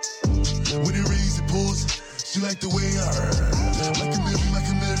 When it rains, it pours. She like the way I Michael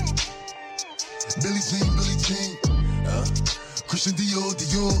Mary. Billie Jean. Christian Dior.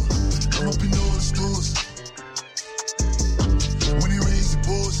 I'm up in all the stores. When it rains, it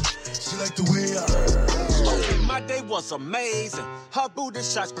pours. She like the way I My day was amazing. Her booty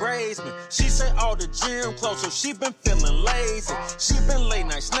shots grazed me. She said all the gym closed, so she been feeling lazy. She been late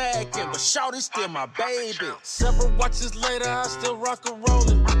night snacking, but shawty's still my baby. Several watches later, I still rock and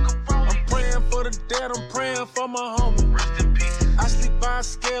rollin'. I'm praying for the dead, I'm praying for my homie. I sleep by a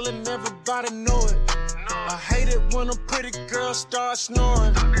scale and everybody know it. I hate it when a pretty girl starts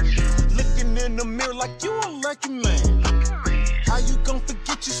snoring. Looking in the mirror like you a lucky man. How you gon'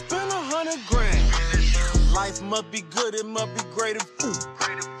 forget you spent $100 grand? Life must be good, it must be great and food.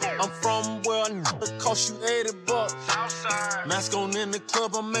 I'm from where it cost you $80. Mask on in the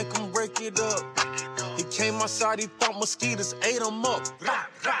club, I make him break it up. He came outside, he thought mosquitoes ate him up.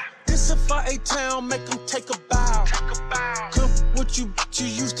 This if I A-Town, make him take a bow. Come with you, you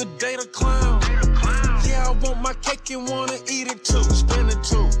used to date a clown. Yeah, I want my cake and wanna eat it too, spin it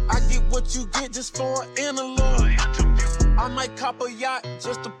too. I get what you get just for an interlude. I might cop a yacht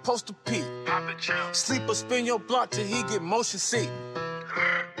just to post a peek. Sleep or spin your block till he get motion sick.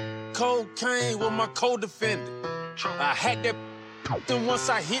 Cocaine with my co-defendant. I had that then once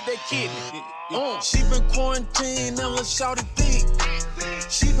I hit that kidney. She been quarantined and let's shout it deep.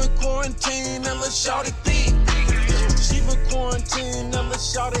 She been quarantined and let's shout it deep. She been quarantined and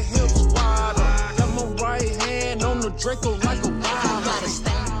let's shout it hips wider. Got my right hand on the Draco like a wild.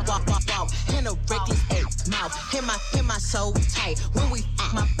 In a reckless ass mouth, in my soul tight. When we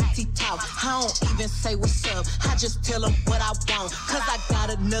my pussy talk, I don't even say what's up. I just tell him what I want. Cause I got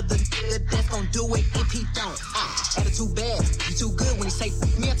another nigga that's gon' do it if he don't. Attitude bad, you too good when he say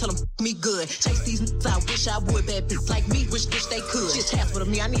me. I tell him me good. Chase these niggas, I wish I would. Bad bitches like me, wish they could. She's half with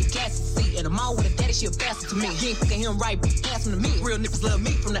me, I need gas to see. And I'm all with a daddy, she a bastard to me. He ain't fucking him right, pass him to me. Real niggas love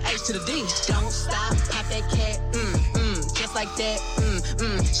me from the H to the D. Don't stop, pop that cat, just like that,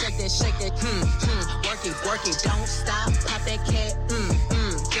 shake that, work it, don't stop, pop that cat,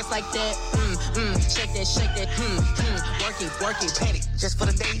 just like that, shake that, work it, petty, just for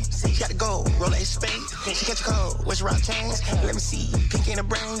the day, say you got to go, roll a spade, she catch a cold, what's your rock chains, let me see, pink in the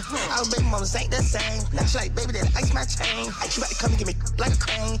brain, our baby mamas ain't the same, now she like, baby, that ice my chain, she about to come and give me like a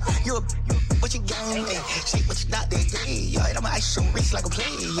crane, you a what you gang, shake what you not that gay, yo, I'm an ice so rich like a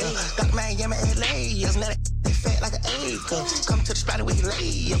player, got Miami, LA, yo, now that fat like an acre, come to the spot where you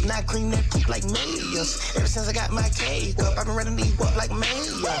lay up, not cream that poop like mayors, ever since I got my cake up, I've been running these up like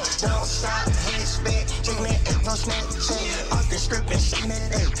mayor, don't stop, hands back, shaking that ass on Snapchat, off the strip and shaking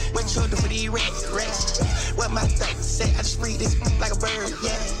that ass, what you do for these rats, what my thoughts say, I just read this like a bird,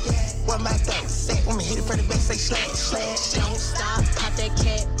 yeah, what my thoughts say, when me hit it from the back, say slash, don't stop, pop that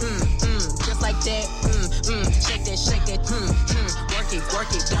cat, just like that, shake that, work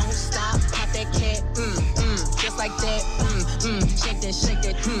it, don't stop, pop that cat, just like that, shake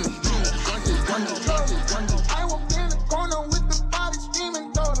that, work it. I walked in the corner with the body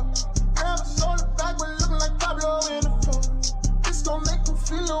screaming daughter. Never saw the back, but looking like Pablo in the front.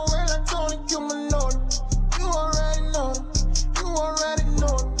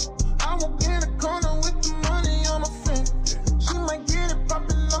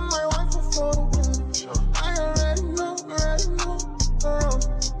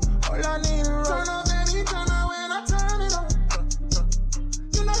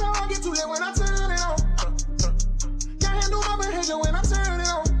 get too lit when I turn it on. Can't handle my behavior when I turn it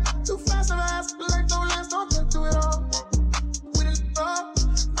on. Too fast of ass, life don't last, don't get to it all. With it up,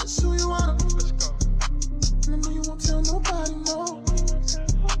 that's who you wanna. I know you won't tell nobody, no.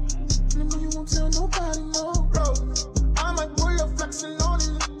 I know you won't tell nobody, no. I might pull your flexing on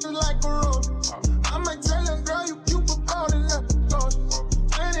it like a rope. I might tell a girl you cute about it like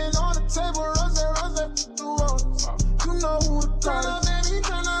standing on the table, rose, the walls. You know who to call it. Baby,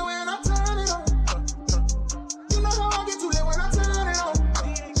 turn up when I turn it on. You know how I get too lit when I turn it on.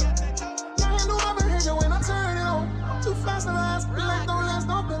 Can't handle my behavior when I turn it on. Too fast of ass, life don't last,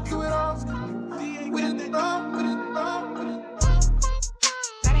 don't get to it all. With it up, with it up, with it up.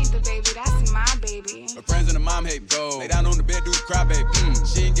 That ain't the baby, that's my baby. My friends and the mom hate go. Lay down on the bed, do the cry, baby.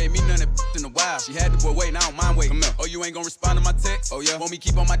 She ain't gave me none of that in a while. She had the boy waiting, I don't mind waiting. Come here. Oh, you ain't gonna respond to my text? Oh, yeah. Want me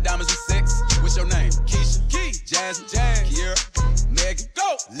keep on my diamonds with sex? What's your name? Keisha, Key, Jasmine, Kiera, Megan,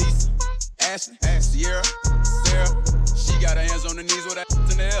 go, Lisa, Ashley, Sierra, Sarah. She got her hands on her knees with that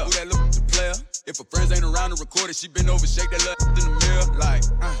in the air. Who that look the player? If her friends ain't around to record it, she been over, shake that little in the mirror. Like,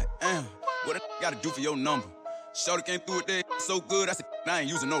 I am. What I gotta do for your number? Shorty came through with that so good, I said, I ain't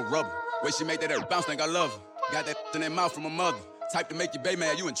using no rubber. Way she make that bounce, think I love her. Got that in that mouth from her mother. Type to make your baby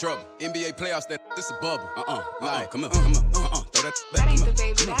mad, you in trouble. NBA playoffs, this a bubble. Like, come on, throw that back. That ain't the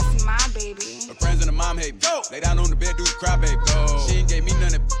baby, that's my baby. Her friends and the mom hate me. Go. Lay down on the bed, do the cry, baby. Go. She ain't gave me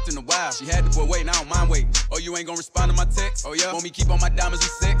none of that in a while. She had the boy waiting, I don't mind waiting. Oh, you ain't gonna respond to my text? Oh, yeah? Want me keep on my diamonds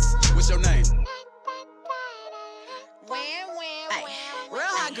with sex? What's your name? Real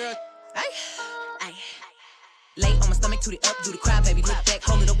hot girl. Ay. Lay on my stomach, toot it up, do the cry, baby. Look back,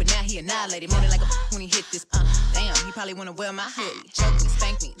 hold it open, now he annihilated. Moaning like a when he hit this. Damn, he probably wanna wear my hoodie. Choke me,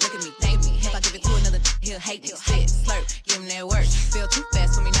 spank me, look at me, thank me. If I give it to another, he'll hate me. Spit, slurp, give him that work. Feel too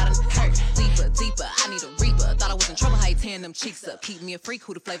fast for me, not a hurt. Deeper, I need a reaper. Thought I was in trouble, how he tearing them cheeks up. Keep me a freak,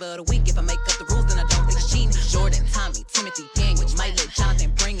 who the flavor of the week. If I make up the rules, then I don't think it's cheating. Jordan, Tommy, Timothy, Daniel, might let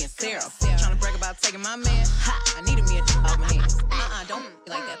Jonathan bring in Sarah. Trying to brag about taking my man. Ha, I needed me a off my hands. Don't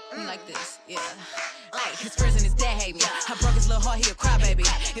like that, like this, yeah. Like his friends and his dad hate me. I broke his little heart, he a cry baby.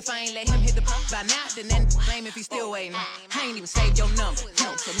 If I ain't let him hit the pump by now, then blame if he still waiting. I ain't even saved your number,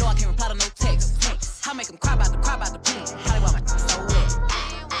 no, so no, I can't reply to no text. I make him cry about the pain. Probably why my so wet.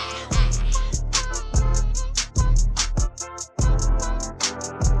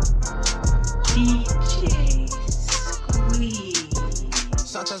 DJ Squeeze.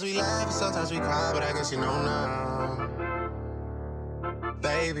 Sometimes we laugh and sometimes we cry, but I guess you know now.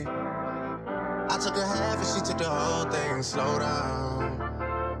 Baby, I took a half and she took the whole thing. Slow down,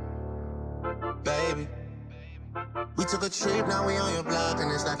 baby. We took a trip, now we on your block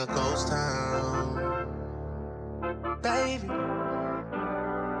and it's like a ghost town. Baby,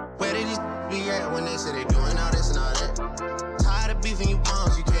 where did these be at when they say they doing all this and all that? Tired of beefing you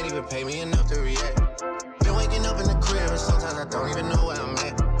bums, you can't even pay me enough to react. Been waking up in the crib and sometimes I don't even know where I'm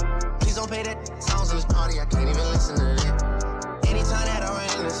at. Please don't pay that songs in this party, I can't even listen to that. Anytime that I run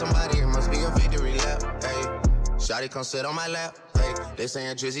into somebody, it must be a victory lap. Hey, shawty come sit on my lap. Hey, they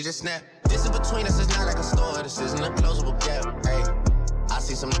saying Drizzy just snap. This in between us is not like a store. This isn't a closable gap. Hey, I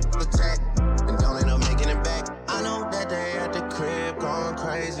see some attack and don't end up making it back. I know that they at the crib going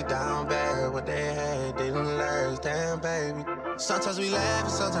crazy down bad. What they had didn't last, damn baby. Sometimes we laugh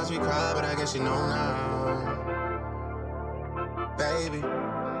and sometimes we cry, but I guess you know now, baby.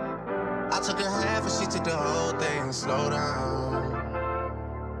 I took a half and she took the whole thing. Slow down,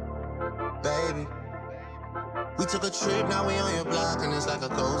 baby. We took a trip, now we on your block and it's like a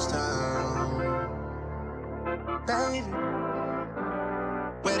ghost town. Baby,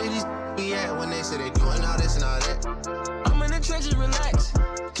 where did these be at when they say they doing all this and all that? I'm in the trenches, relax.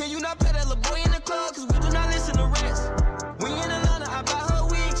 Can you not pet that little boy in the club? Cause we do not listen to rest. We in Atlanta, I buy her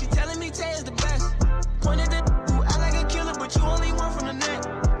wig. She telling me Tay is the best. Pointed at who act like a killer, but you only one from the neck.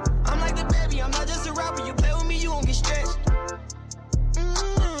 I'm like the baby, I'm not just a rapper. You play with me, you won't get stretched.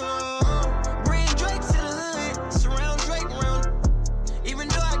 Bring Drake to the hood, surround Drake around. Even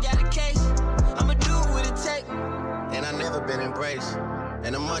though I got a case, I'ma do what it take. And I never been embraced,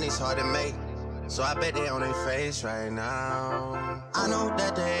 and the money's hard to make. So I bet they on their face right now. I know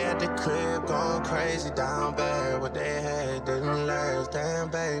that they at the crib going crazy down bad. What they had didn't last, damn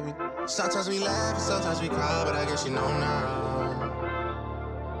baby. Sometimes we laugh and sometimes we cry, but I guess you know now,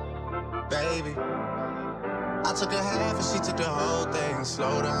 baby. I took a half and she took the whole thing.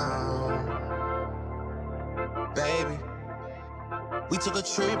 Slow down, baby. We took a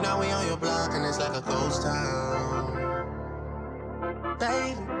trip, now we on your block and it's like a ghost town.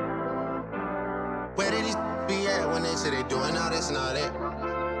 Baby, where did these be at when they say they doing all this and all that?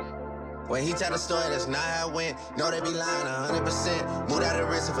 When he tell the story, that's not how it went. No, they be lying 100%. Moved out of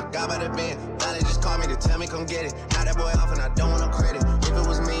the wrist and forgot about the bend. Now they just call me to tell me come get it. Now that boy off and I don't want no credit. If it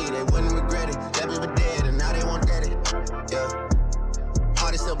was me, they wouldn't regret it. That bitch was dead and now they won't get it. Yeah.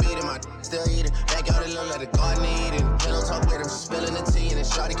 Heart is still beating, my still eating. Backyard, it look like the garden eating. Pillow talk with him, spilling the tea. And then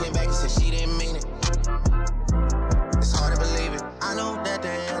shawty came back and said she didn't mean it. It's hard to believe it. I know that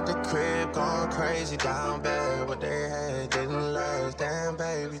they at the crib going crazy down bad. What they had didn't last, damn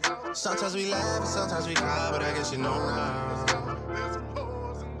baby. Sometimes we laugh and sometimes we cry, but I guess you know now.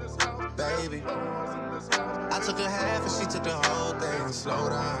 Baby, I took a half and she took the whole thing. Slow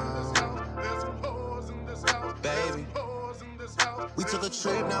down, baby. We took a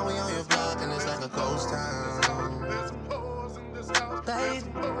trip, now we on your block and it's like a ghost town. Baby,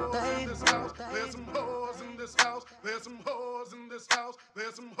 baby, there's some hoes in this house. There's some hoes in this house.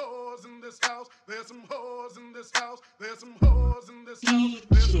 There's some hoes in this house. There's some hoes in this house. There's some hoes in this house.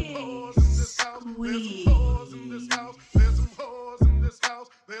 There's some hoes in this house. There's some hoes in this house.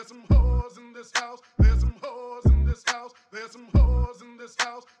 There's some hoes in this house. There's some hoes in this house. There's some hoes in this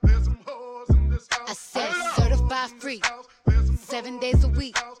house. There's some hoes in this house. I said certified free, 7 days a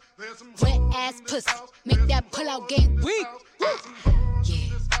week. Wet ass pussy, make that pull out game weak.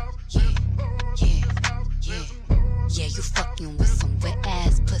 Yeah, you fucking with some wet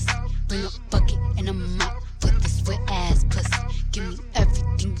ass pussy. Bring a bucket and a mop for this wet ass pussy. Give me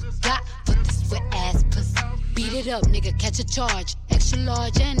everything you got for this wet ass pussy. Beat it up, nigga, catch a charge. Extra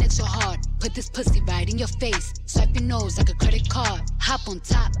large and extra hard. Put this pussy right in your face. Swipe your nose like a credit card. Hop on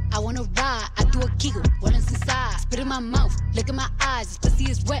top, I wanna ride. I do a giggle, what is inside? Spit in my mouth, look in my eyes. This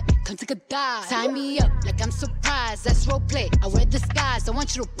pussy is wet, come take a dive. Tie me up like I'm surprised, that's roleplay. I wear disguise, I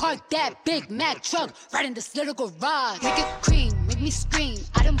want you to park that Big Mac truck right in this little garage. Make it cream, make me scream.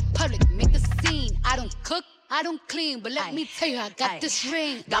 Out in public, make a scene. I don't cook, I don't clean, but let me tell you, I got this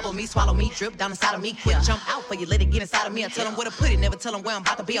ring. Gobble me, swallow me, drip down inside of me. Quick jump out for you, let it get inside of me. I tell them where to put it, never tell them where I'm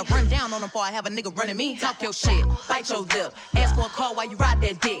about to be. I run down on them before I have a nigga running me. Talk your shit, bite your lip. Ask for a call while you ride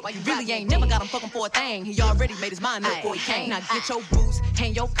that dick. You really ain't never got him fucking for a thing. He already made his mind up before he came. Now get your boots,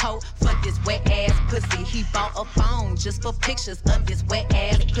 hang your coat for this wet ass pussy. He bought a phone just for pictures of this wet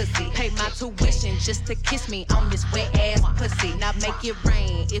ass pussy. Pay my tuition just to kiss me on this wet ass pussy. Now make it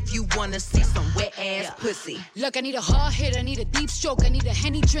rain if you wanna see some wet ass pussy. Look, I need a hard hit, I need a deep stroke, I need a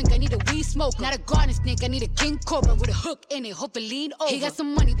Henny drink, I need a weed smoke. Not a garden snake, I need a king cobra with a hook in it, hope it lean over. He got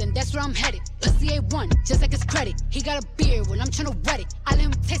some money, then that's where I'm headed. Pussy A1, just like his credit. He got a beard, well I'm tryna wet it. I let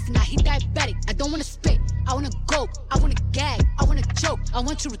him taste it, now he diabetic. I don't wanna spit, I wanna go, I wanna gag, I wanna choke. I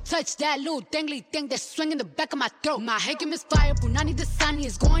want you to touch that little dangly thing that's swinging the back of my throat. My head is fire, Brunani the sunny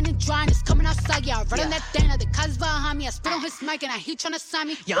is going and drying, it's coming outside, yeah. I run on that thing, now the cuz behind me. I spit on his mic and I he tryna sign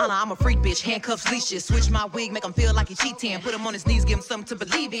me. Your Honor, I'm a freak bitch, handcuffs, leashes. Switch my wig, make him feel like he cheating. Put him on his knees, give him something to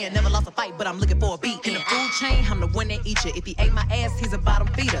believe in. Never lost a fight, but I'm looking for a beat. In the food chain, I'm the one that eat you. If he ate my ass, he's a bottom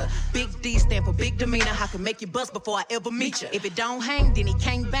feeder. Big D stand for big demeanor. I can make you bust before I ever meet you. If it don't hang, then he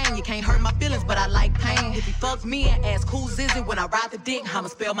can't bang. You can't hurt my feelings, but I like pain. If he fucks me and asks who's is it when I ride the dick, I'ma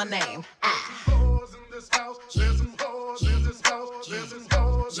spell my name. Hoes in this house. There's some hoes in this house. There's some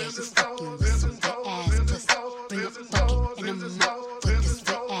hoes in this house. There's some hoes in this house. Bring a bucket and a mop for this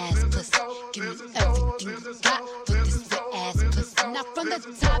wet ass pussy. Give me everything you got for this wet ass pussy. Now from the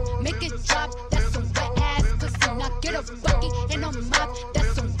top, make it drop. That's some wet ass pussy. Now get a bucket and a mop.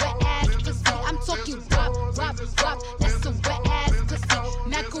 That's some wet ass pussy. I'm talking wop, wop, wop. That's some wet ass pussy.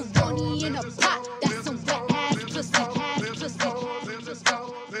 Macaroni in a pot. That's some wet ass pussy. Ass pussy.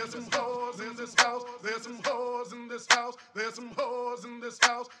 There's some hoes in this house. There's some hoes in this house. There's some hoes in this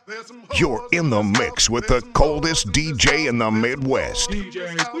house. There's some hoes. You're in the mix with the coldest DJ in the Midwest. There's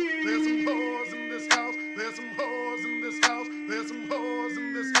some hoes in this house. There's some hoes in this house. There's some hoes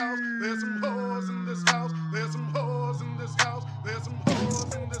in this house. There's some hoes in this house. There's some hoes in this house. There's some hoes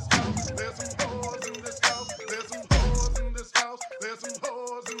in this house. There's some hoes in this house. There's some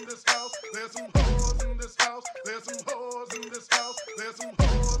hoes in this house. There's some hoes in this house. There's some hoes in this house. There's some hoes in this house. There's some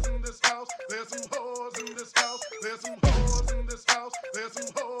hoes in this house. There's some hoes in this house. There's some hoes in this house. There's some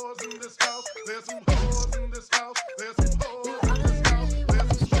hoes in this house. There's some hoes in this house. There's some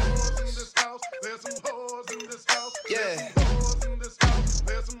hoes in this house. There's some hoes in this house. Yeah.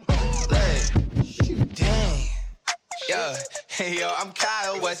 There's some hoes. Dang. Yo, hey yo, I'm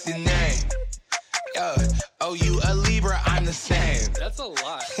Kyle, what's your name? Yo, oh you a Libra, I'm the same. That's a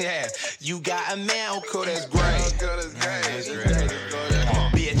lot. Yeah, you got a man, cool, that's great.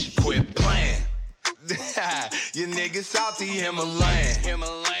 Bitch, quit playing. Your nigga salty, Himalayan.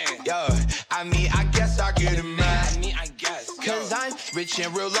 Yo, I mean, I guess I get it mad. Cause I'm rich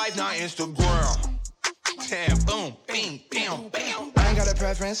in real life, not Instagram. Damn, boom, bing, bam, bam. I ain't got a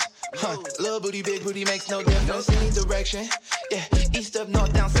preference. Little booty, big booty makes no difference. Any direction. Yeah, east up,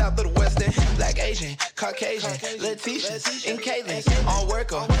 north, down, south, or the western. Black, Asian, Caucasian, Letitia, and Caitlin. On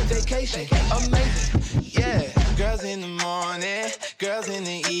work or vacation. Amazing. Yeah, girls in the morning, girls in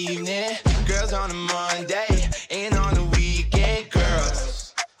the evening, girls on a Monday, and on the weekend,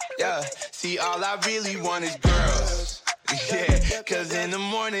 girls. Yeah, see, all I really want is girls. Yeah, cause in the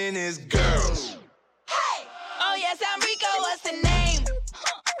morning is girls. Hey! Oh yes, I'm Rico, what's the name?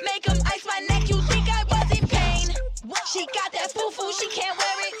 Make him ice my neck, you think I was in pain. She got that foo-foo, she can't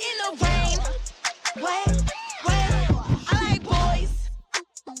wear it in the rain. What? I like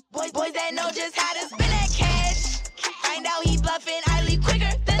boys that know just how to spend that cash. Find out he bluffing, I leave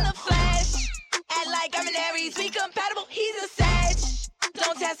quicker than the flash. Act like I'm an Aries, we compatible, he's a Sag.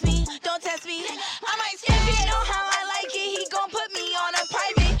 Don't test me, I might skip it on how I like it, he gon' put me on a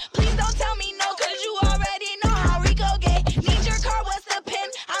private. Please don't tell me no, cause you already know how Rico get. Need your car, what's the pin?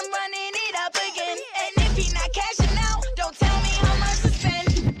 I'm running it up again. And if he not cashing out, don't tell me how much to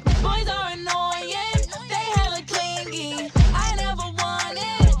spend. Boys are annoying, they hella clingy. I never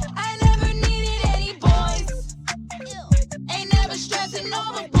wanted, I never needed any boys. Ain't never stressing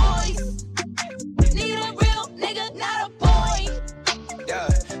over boys. Need a real nigga, not a boy. Yeah,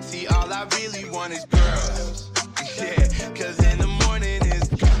 see, all I really want is girls. Yeah, cause in the morning is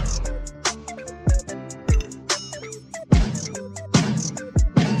girls.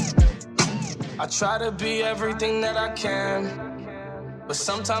 I try to be everything that I can, but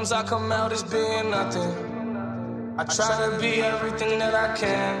sometimes I come out as being nothing. I try to be everything that I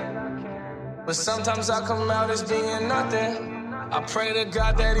can, but sometimes I come out as being nothing. I pray to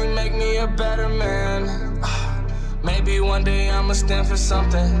God that he make me a better man. Maybe one day I'ma stand for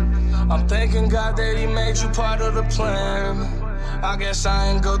something. I'm thanking God that he made you part of the plan. I guess I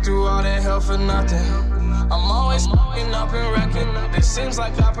ain't go through all that hell for nothing. I'm always f***ing up and wrecking. It seems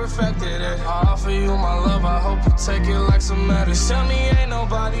like I perfected it. I offer you my love, I hope you take it like some medicine. Tell me ain't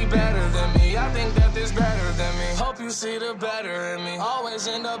nobody better than me. I think that there's better than me. Hope you see the better in me. Always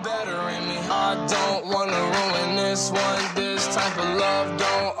end up better in me. I don't wanna ruin this one. This type of love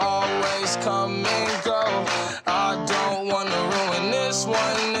don't always come and go. I don't wanna ruin this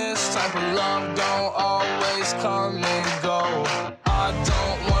one. This type of love don't always come and go. I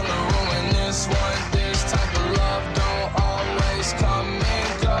don't wanna ruin this one. This type of love don't always come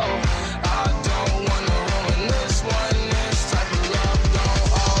and go. I don't wanna ruin this one. This type of love don't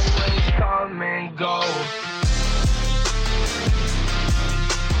always come and go.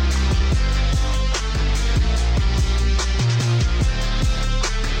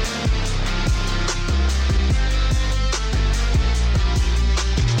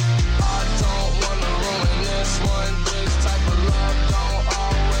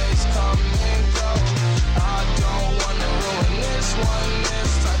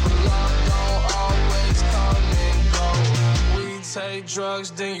 Take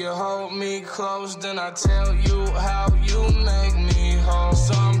drugs, then you hold me close. Then I tell you how you make me whole.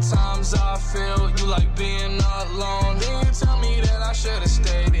 Sometimes I feel you like being alone. Then you tell me that I should've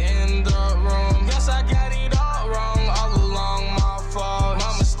stayed in the room. Guess I got it all wrong, all along my fault.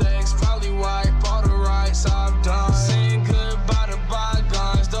 My mistakes probably wipe all the rights I've done. Saying goodbye to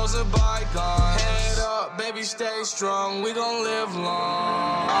bygones, those are bygones. Head up, baby, stay strong, we gon' live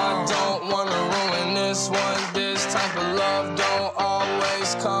long. I don't wanna ruin this one. This type of love don't always